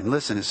 8 and 9.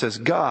 Listen, it says,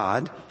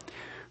 God,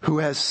 who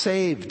has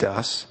saved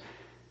us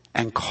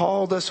and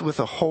called us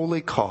with a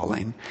holy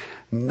calling,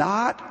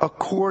 not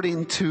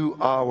according to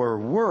our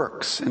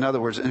works, in other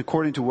words,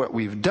 according to what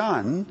we've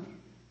done,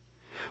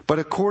 but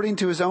according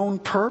to his own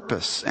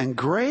purpose and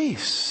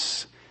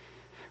grace,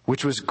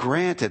 which was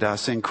granted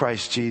us in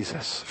Christ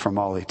Jesus from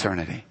all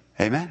eternity.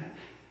 Amen?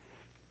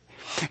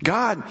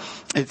 God,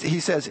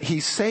 he says, he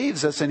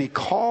saves us and he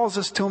calls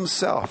us to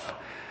himself.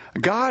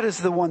 God is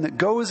the one that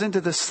goes into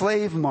the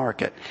slave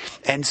market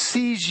and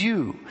sees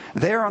you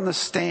there on the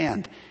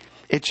stand.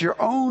 It's your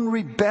own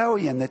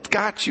rebellion that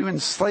got you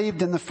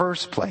enslaved in the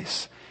first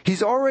place.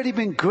 He's already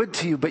been good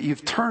to you, but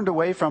you've turned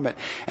away from it.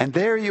 And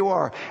there you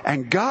are.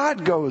 And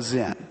God goes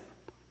in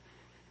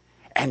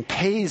and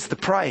pays the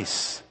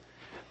price.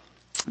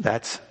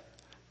 That's,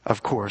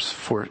 of course,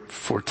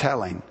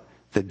 foretelling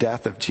the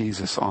death of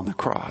Jesus on the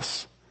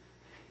cross.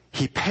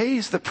 He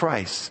pays the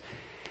price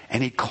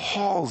and he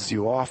calls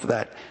you off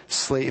that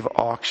slave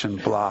auction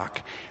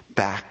block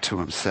back to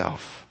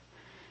himself.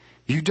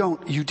 You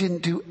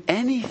didn't do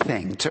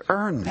anything to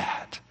earn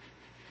that.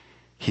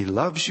 He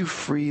loves you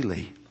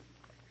freely.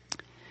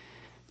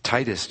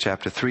 Titus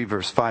chapter 3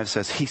 verse 5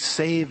 says, he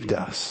saved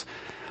us.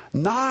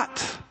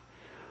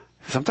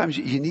 Sometimes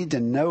you need to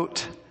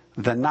note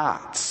the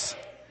nots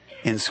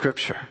in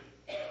Scripture.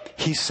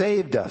 He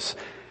saved us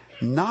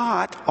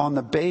not on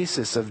the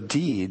basis of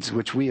deeds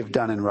which we have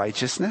done in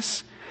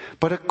righteousness,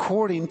 but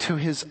according to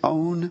his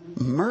own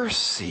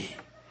mercy.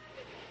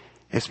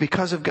 It's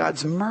because of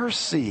God's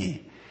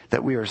mercy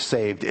that we are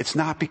saved. It's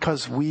not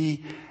because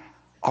we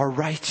are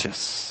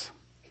righteous.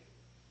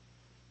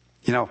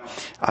 You know,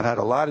 I've had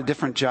a lot of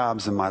different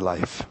jobs in my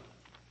life.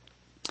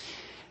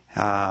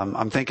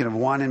 I'm thinking of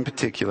one in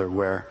particular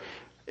where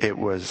it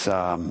was,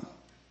 I'm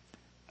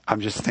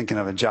just thinking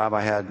of a job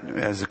I had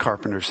as a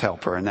carpenter's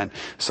helper. And then,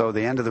 so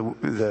the end of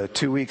the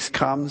 2 weeks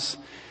comes,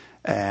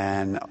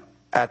 and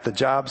at the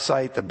job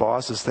site, the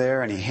boss is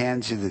there and he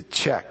hands you the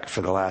check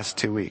for the last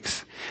 2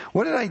 weeks.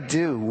 What did I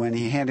do when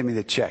he handed me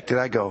the check? Did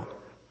I go,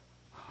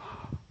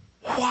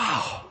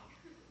 wow,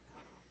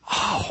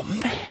 oh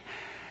man,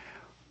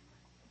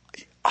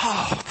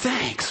 oh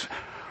thanks,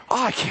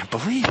 oh I can't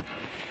believe it.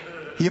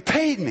 You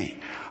paid me.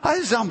 Oh,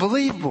 this is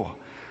unbelievable.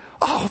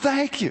 Oh,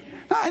 thank you.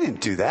 No, I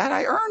didn't do that.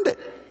 I earned it.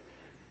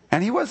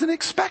 And he wasn't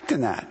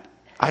expecting that.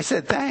 I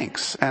said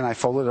thanks, and I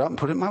folded it up and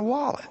put it in my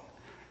wallet.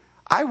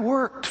 I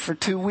worked for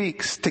 2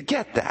 weeks to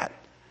get that.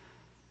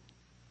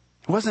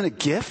 It wasn't a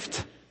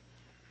gift.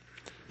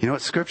 You know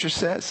what Scripture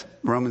says?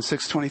 Romans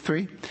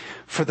 6:23.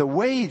 For the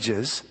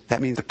wages,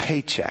 that means the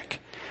paycheck.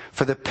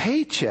 For the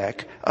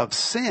paycheck of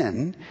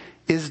sin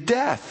is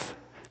death.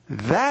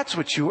 That's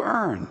what you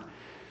earn.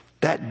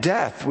 That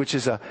death, which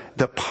is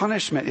the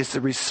punishment, is the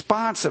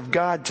response of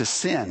God to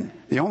sin.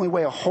 The only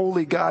way a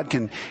holy God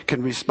can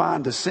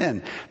respond to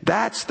sin.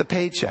 That's the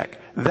paycheck.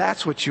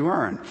 That's what you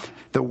earn.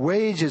 The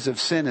wages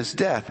of sin is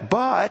death.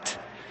 But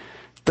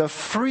the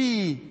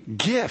free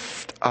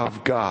gift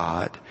of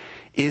God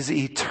is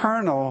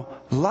eternal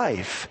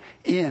life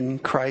in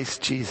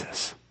Christ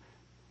Jesus.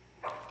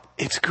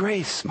 It's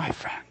grace, my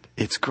friend.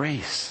 It's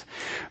grace.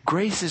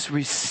 Grace is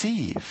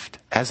received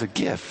as a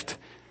gift.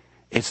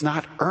 It's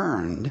not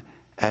earned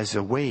as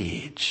a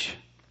wage.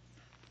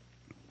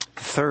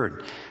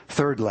 Third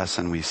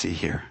lesson we see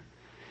here,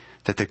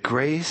 that the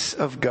grace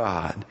of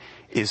God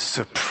is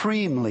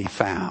supremely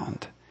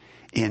found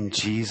in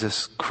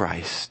Jesus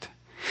Christ.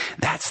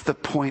 That's the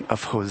point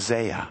of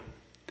Hosea.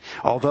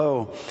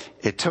 Although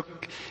it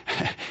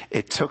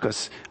took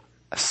us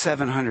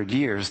 700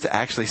 years to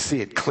actually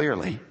see it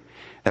clearly.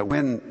 That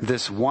when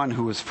this one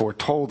who was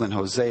foretold in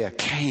Hosea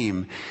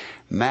came,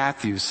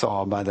 Matthew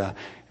saw by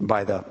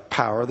the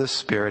power of the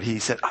Spirit, he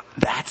said,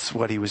 that's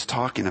what he was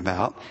talking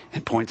about,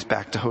 and points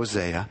back to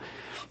Hosea.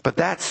 But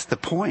that's the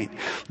point.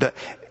 That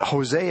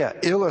Hosea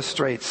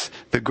illustrates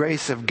the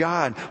grace of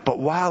God, but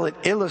while it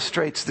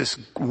illustrates this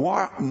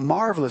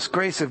marvelous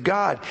grace of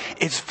God,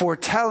 it's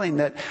foretelling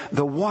that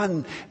the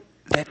one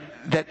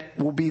that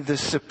will be the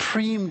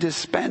supreme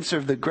dispenser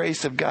of the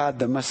grace of God,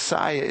 the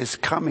Messiah, is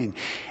coming,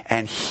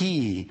 and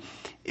he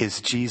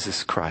is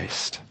Jesus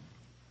Christ.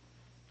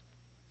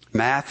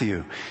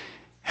 Matthew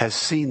has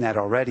seen that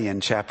already in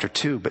chapter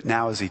 2, but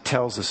now as he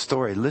tells the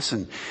story,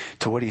 listen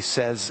to what he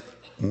says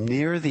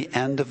near the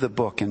end of the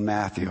book in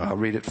Matthew. I'll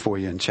read it for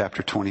you in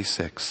chapter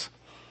 26.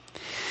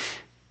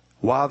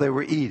 While they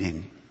were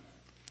eating,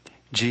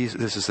 Jesus,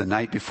 this is the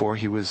night before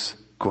he was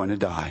going to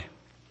die.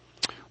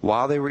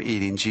 While they were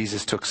eating,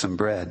 Jesus took some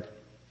bread,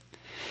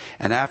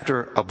 and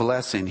after a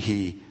blessing,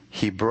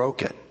 he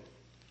broke it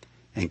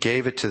and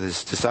gave it to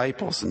his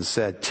disciples and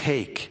said,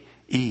 "Take,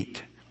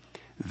 eat.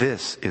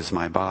 This is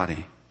my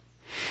body."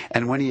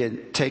 And when he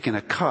had taken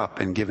a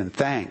cup and given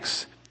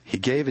thanks, he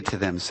gave it to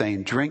them,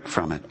 saying, "Drink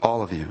from it,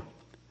 all of you.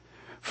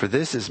 For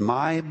this is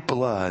my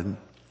blood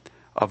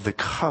of the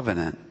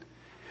covenant,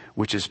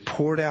 which is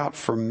poured out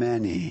for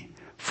many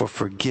for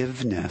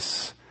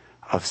forgiveness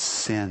of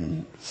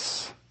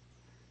sins."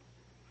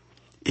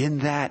 In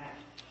that,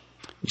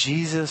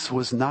 Jesus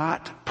was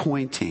not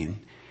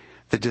pointing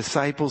the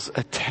disciples'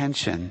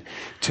 attention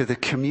to the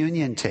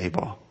communion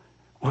table.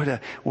 What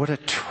a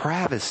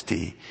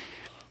travesty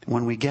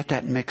when we get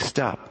that mixed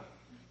up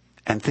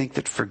and think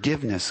that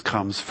forgiveness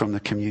comes from the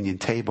communion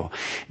table.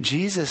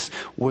 Jesus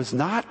was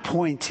not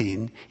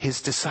pointing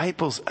his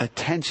disciples'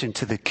 attention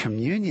to the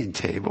communion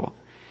table.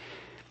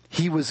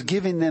 He was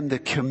giving them the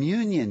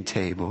communion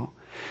table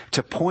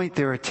to point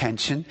their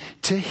attention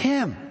to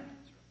him.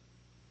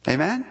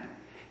 Amen?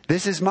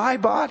 This is my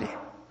body.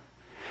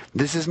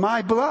 This is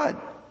my blood.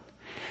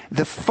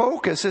 The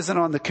focus isn't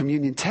on the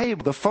communion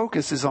table. The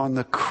focus is on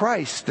the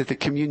Christ that the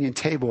communion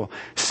table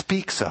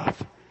speaks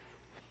of.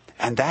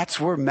 And that's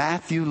where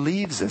Matthew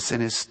leaves us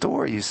in his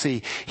story. You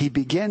see, he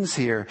begins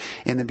here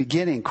in the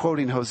beginning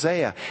quoting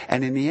Hosea,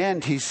 and in the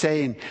end he's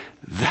saying,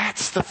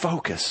 that's the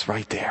focus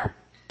right there.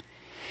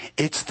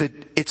 It's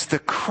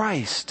the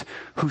Christ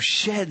who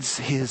sheds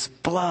his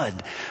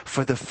blood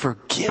for the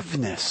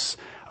forgiveness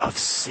of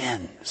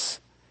sins.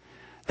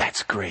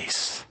 That's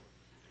grace.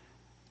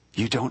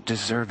 You don't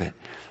deserve it.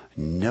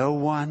 No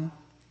one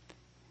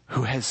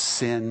who has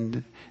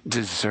sinned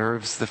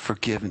deserves the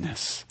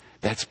forgiveness.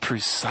 That's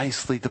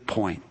precisely the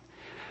point.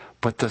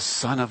 But the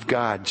Son of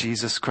God,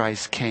 Jesus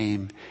Christ,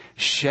 came,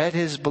 shed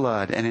his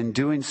blood, and in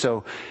doing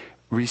so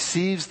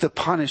receives the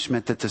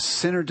punishment that the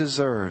sinner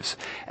deserves,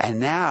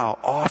 and now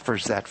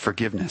offers that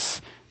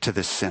forgiveness to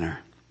the sinner.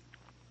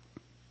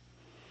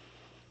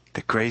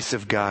 The grace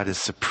of God is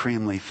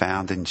supremely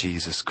found in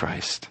Jesus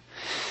Christ.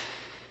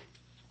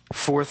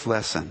 Fourth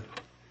lesson,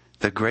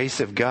 the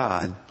grace of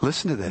God,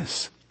 listen to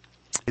this,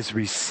 is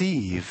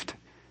received.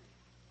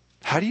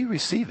 How do you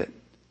receive it?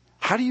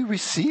 How do you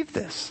receive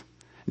this?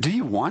 Do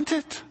you want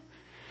it?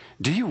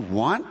 Do you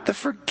want the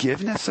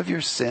forgiveness of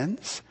your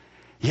sins?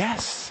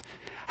 Yes.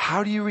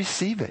 How do you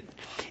receive it?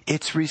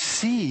 It's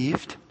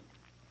received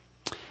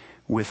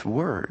with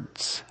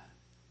words.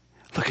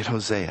 Look at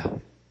Hosea.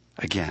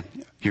 Again,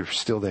 you're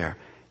still there.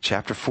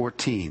 Chapter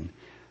 14,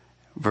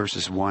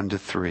 verses 1 to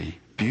 3.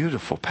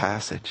 Beautiful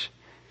passage.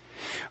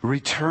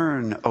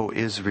 Return, O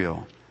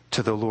Israel,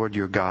 to the Lord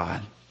your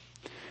God,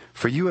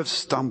 for you have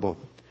stumbled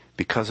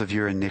because of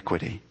your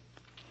iniquity.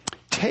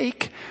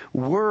 Take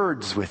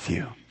words with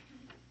you.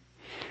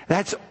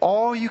 That's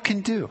all you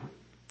can do.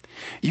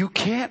 You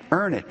can't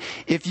earn it.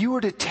 If you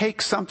were to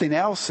take something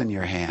else in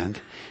your hand,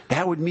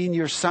 that would mean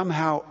you're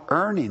somehow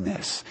earning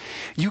this.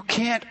 You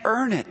can't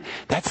earn it.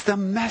 That's the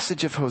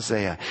message of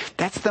Hosea.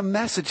 That's the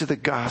message of the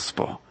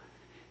gospel.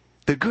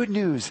 The good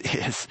news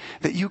is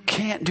that you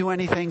can't do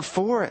anything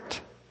for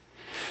it.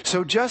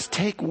 So just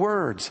take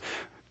words.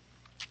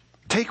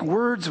 Take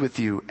words with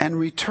you and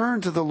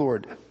return to the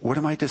Lord. What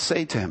am I to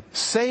say to him?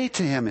 Say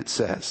to him, it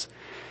says,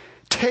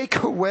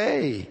 take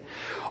away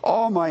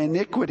all my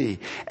iniquity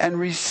and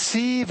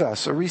receive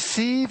us, or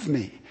receive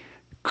me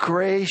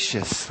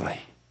graciously.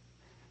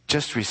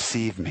 Just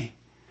receive me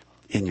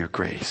in your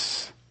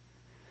grace,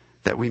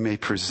 that we may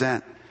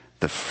present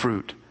the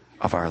fruit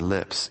of our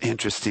lips.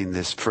 Interesting,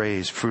 this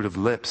phrase, fruit of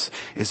lips,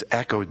 is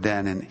echoed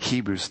then in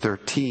Hebrews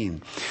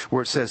 13,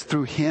 where it says,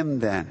 through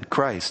him then,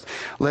 Christ,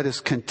 let us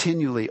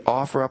continually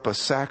offer up a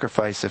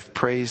sacrifice of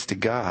praise to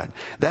God.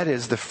 That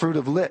is the fruit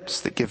of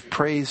lips that give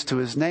praise to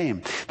his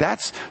name.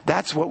 That's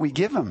what we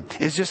give him,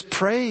 is just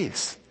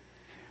praise.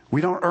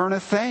 We don't earn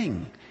a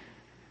thing.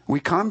 We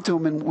come to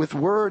him with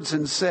words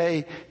and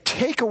say,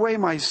 take away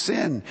my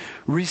sin.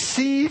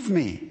 Receive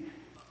me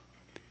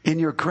in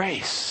your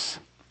grace.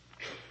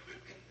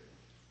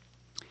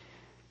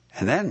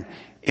 And then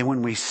And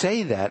when we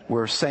say that,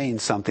 we're saying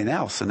something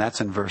else, and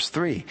that's in verse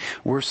 3.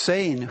 We're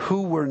saying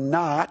who we're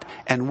not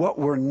and what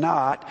we're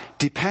not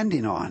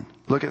depending on.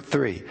 Look at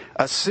 3.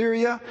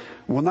 Assyria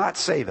will not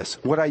save us.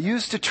 What I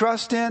used to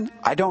trust in,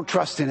 I don't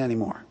trust in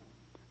anymore.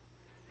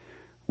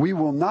 We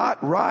will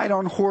not ride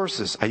on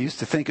horses. I used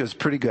to think it was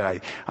pretty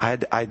good. I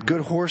had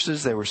good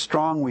horses. They were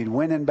strong. We'd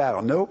win in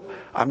battle. Nope,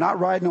 I'm not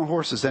riding on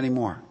horses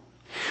anymore.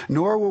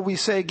 Nor will we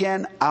say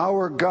again,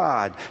 our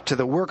God, to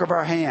the work of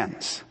our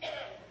hands.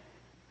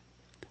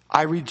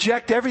 I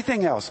reject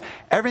everything else.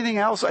 Everything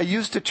else I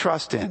used to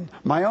trust in.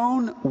 My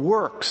own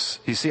works.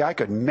 You see, I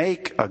could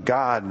make a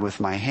God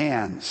with my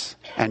hands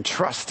and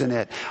trust in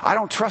it. I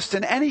don't trust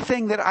in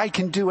anything that I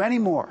can do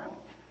anymore.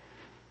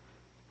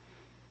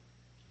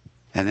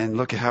 And then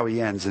look at how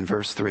he ends in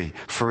verse 3.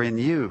 For in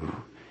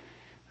you,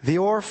 the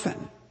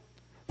orphan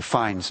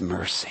finds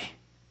mercy.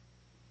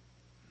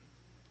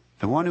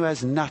 The one who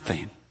has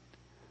nothing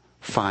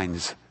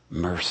finds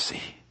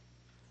mercy.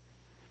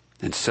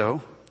 And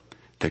so,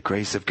 the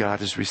grace of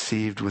God is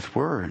received with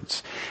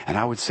words. And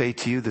I would say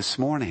to you this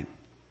morning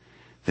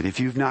that if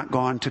you've not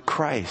gone to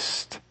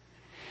Christ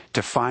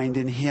to find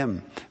in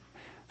Him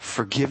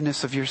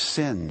forgiveness of your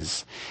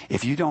sins,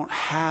 if you don't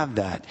have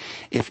that,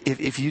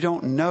 if you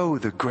don't know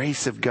the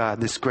grace of God,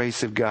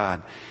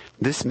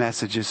 this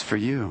message is for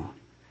you.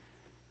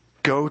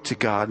 Go to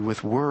God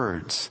with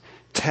words.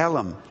 Tell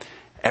Him,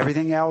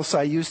 everything else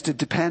I used to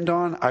depend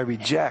on, I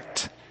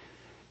reject.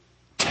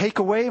 Take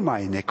away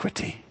my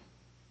iniquity.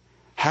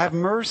 Have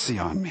mercy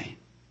on me.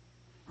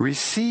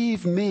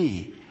 Receive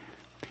me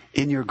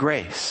in your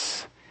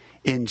grace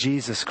in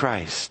Jesus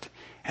Christ,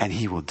 and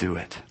He will do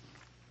it.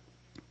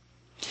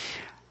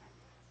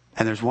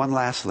 And there's one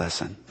last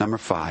lesson, number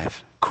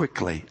 5.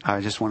 Quickly,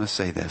 I just want to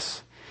say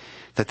this.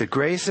 That the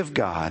grace of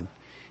God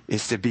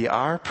is to be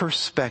our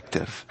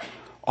perspective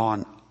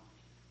on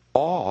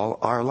all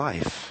our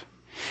life.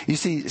 You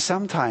see,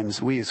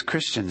 sometimes we as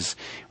Christians,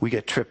 we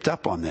get tripped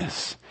up on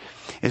this.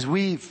 As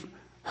we've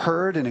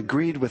heard and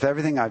agreed with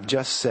everything I've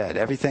just said,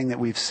 everything that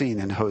we've seen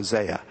in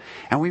Hosea,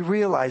 and we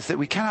realize that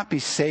we cannot be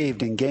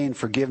saved and gain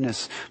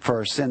forgiveness for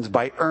our sins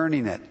by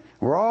earning it.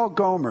 We're all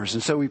Gomers,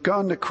 and so we've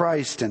gone to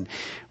Christ and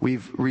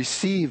we've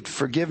received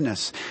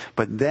forgiveness.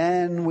 But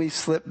then we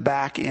slip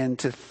back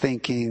into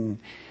thinking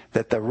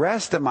that the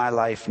rest of my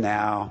life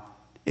now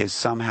is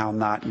somehow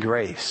not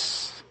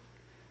grace.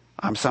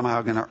 I'm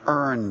somehow going to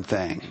earn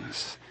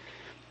things.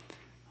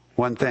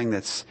 One thing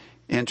that's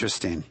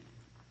interesting,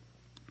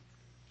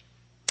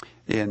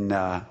 in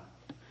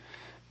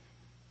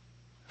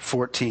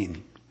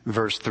 14,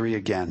 verse 3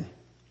 again.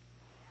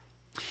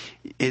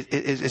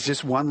 It's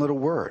just one little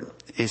word.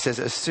 It says,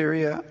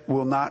 Assyria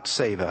will not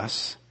save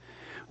us.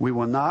 We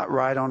will not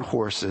ride on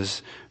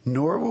horses,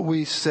 nor will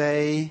we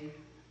say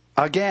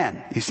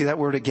again. You see that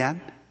word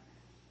again?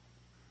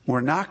 We're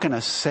not going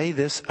to say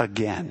this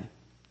again.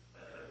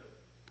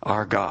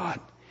 Our God.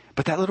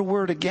 But that little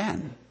word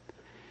again,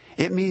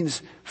 it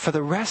means for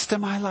the rest of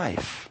my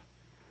life.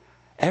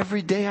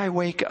 Every day I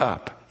wake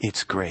up,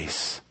 it's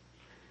grace.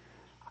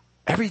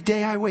 Every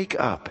day I wake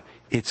up,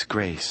 it's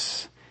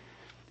grace.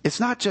 It's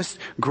not just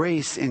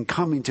grace in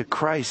coming to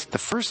Christ the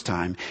first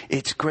time.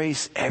 It's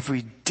grace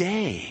every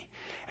day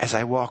as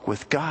I walk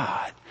with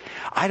God.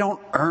 I don't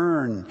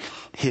earn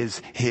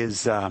His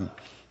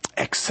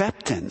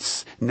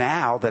acceptance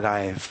now that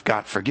I've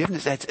got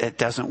forgiveness. It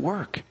doesn't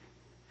work.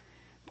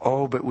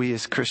 Oh, but we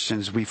as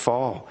Christians, we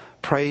fall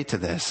prey to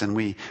this, and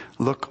we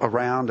look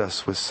around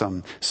us with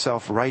some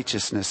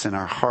self-righteousness in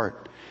our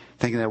heart,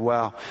 thinking that,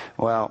 well,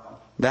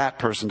 that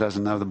person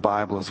doesn't know the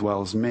Bible as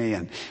well as me,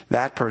 and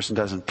that person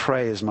doesn't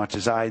pray as much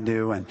as I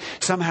do, and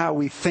somehow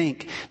we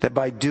think that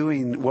by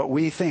doing what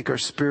we think are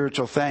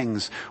spiritual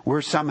things,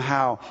 we're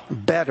somehow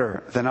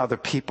better than other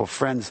people.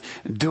 Friends,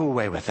 do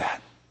away with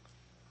that.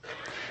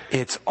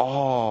 It's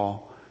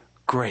all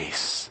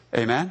grace.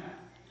 Amen?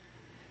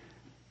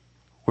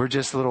 We're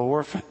just little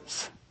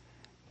orphans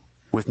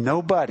with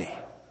nobody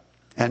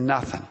and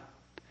nothing.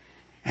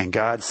 And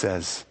God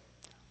says,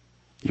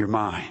 you're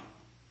mine.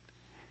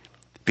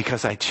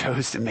 Because I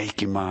chose to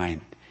make you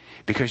mine.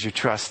 Because you're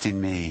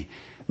trusting me.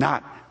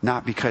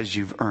 Not because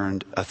you've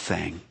earned a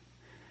thing.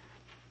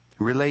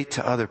 Relate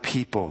to other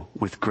people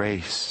with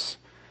grace.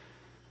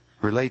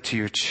 Relate to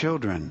your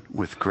children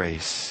with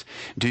grace.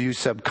 Do you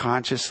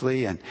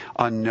subconsciously and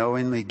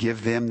unknowingly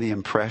give them the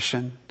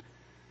impression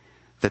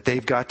that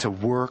they've got to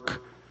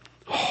work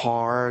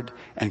hard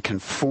and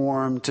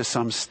conform to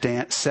some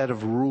set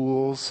of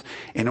rules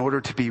in order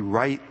to be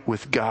right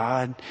with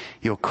God?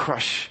 You'll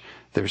crush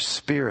their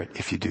spirit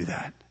if you do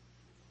that.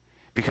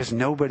 Because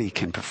nobody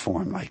can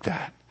perform like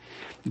that.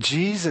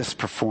 Jesus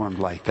performed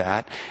like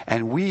that,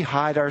 and we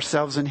hide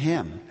ourselves in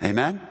Him.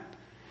 Amen?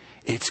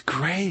 It's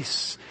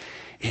grace.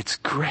 It's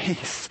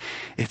grace.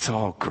 It's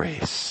all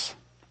grace.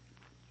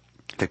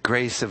 The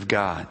grace of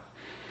God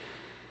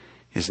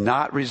is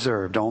not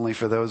reserved only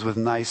for those with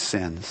nice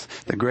sins.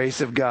 The grace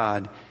of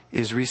God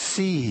is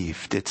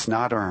received. It's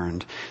not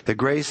earned. The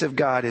grace of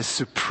God is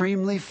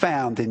supremely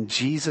found in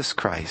Jesus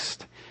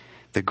Christ.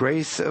 The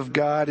grace of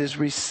God is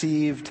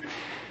received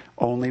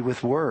only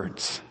with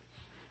words.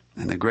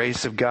 And the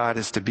grace of God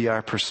is to be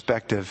our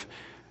perspective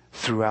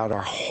throughout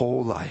our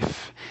whole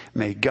life.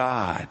 May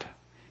God,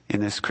 in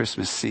this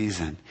Christmas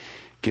season,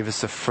 give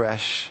us a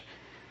fresh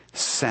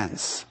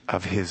sense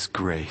of His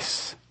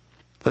grace.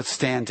 Let's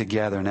stand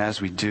together, and as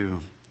we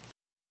do,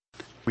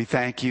 we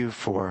thank you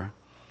for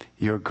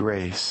your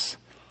grace.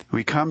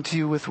 We come to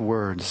you with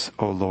words,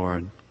 O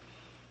Lord,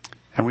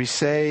 and we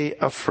say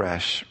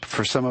afresh,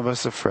 for some of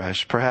us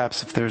afresh,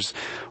 perhaps if there's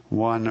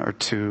one or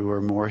two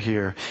or more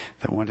here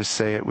that want to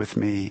say it with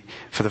me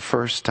for the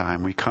first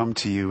time, we come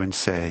to you and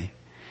say,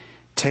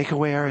 take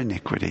away our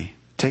iniquity,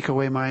 take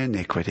away my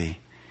iniquity,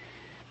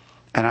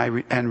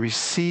 and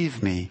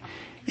receive me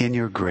in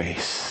your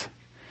grace.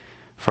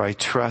 For I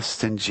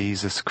trust in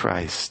Jesus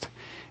Christ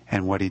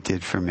and what He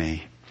did for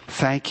me.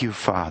 Thank you,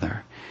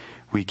 Father.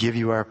 We give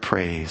you our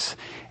praise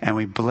and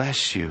we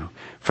bless you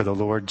for the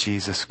Lord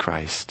Jesus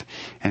Christ.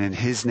 And in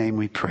His name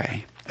we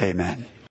pray. Amen.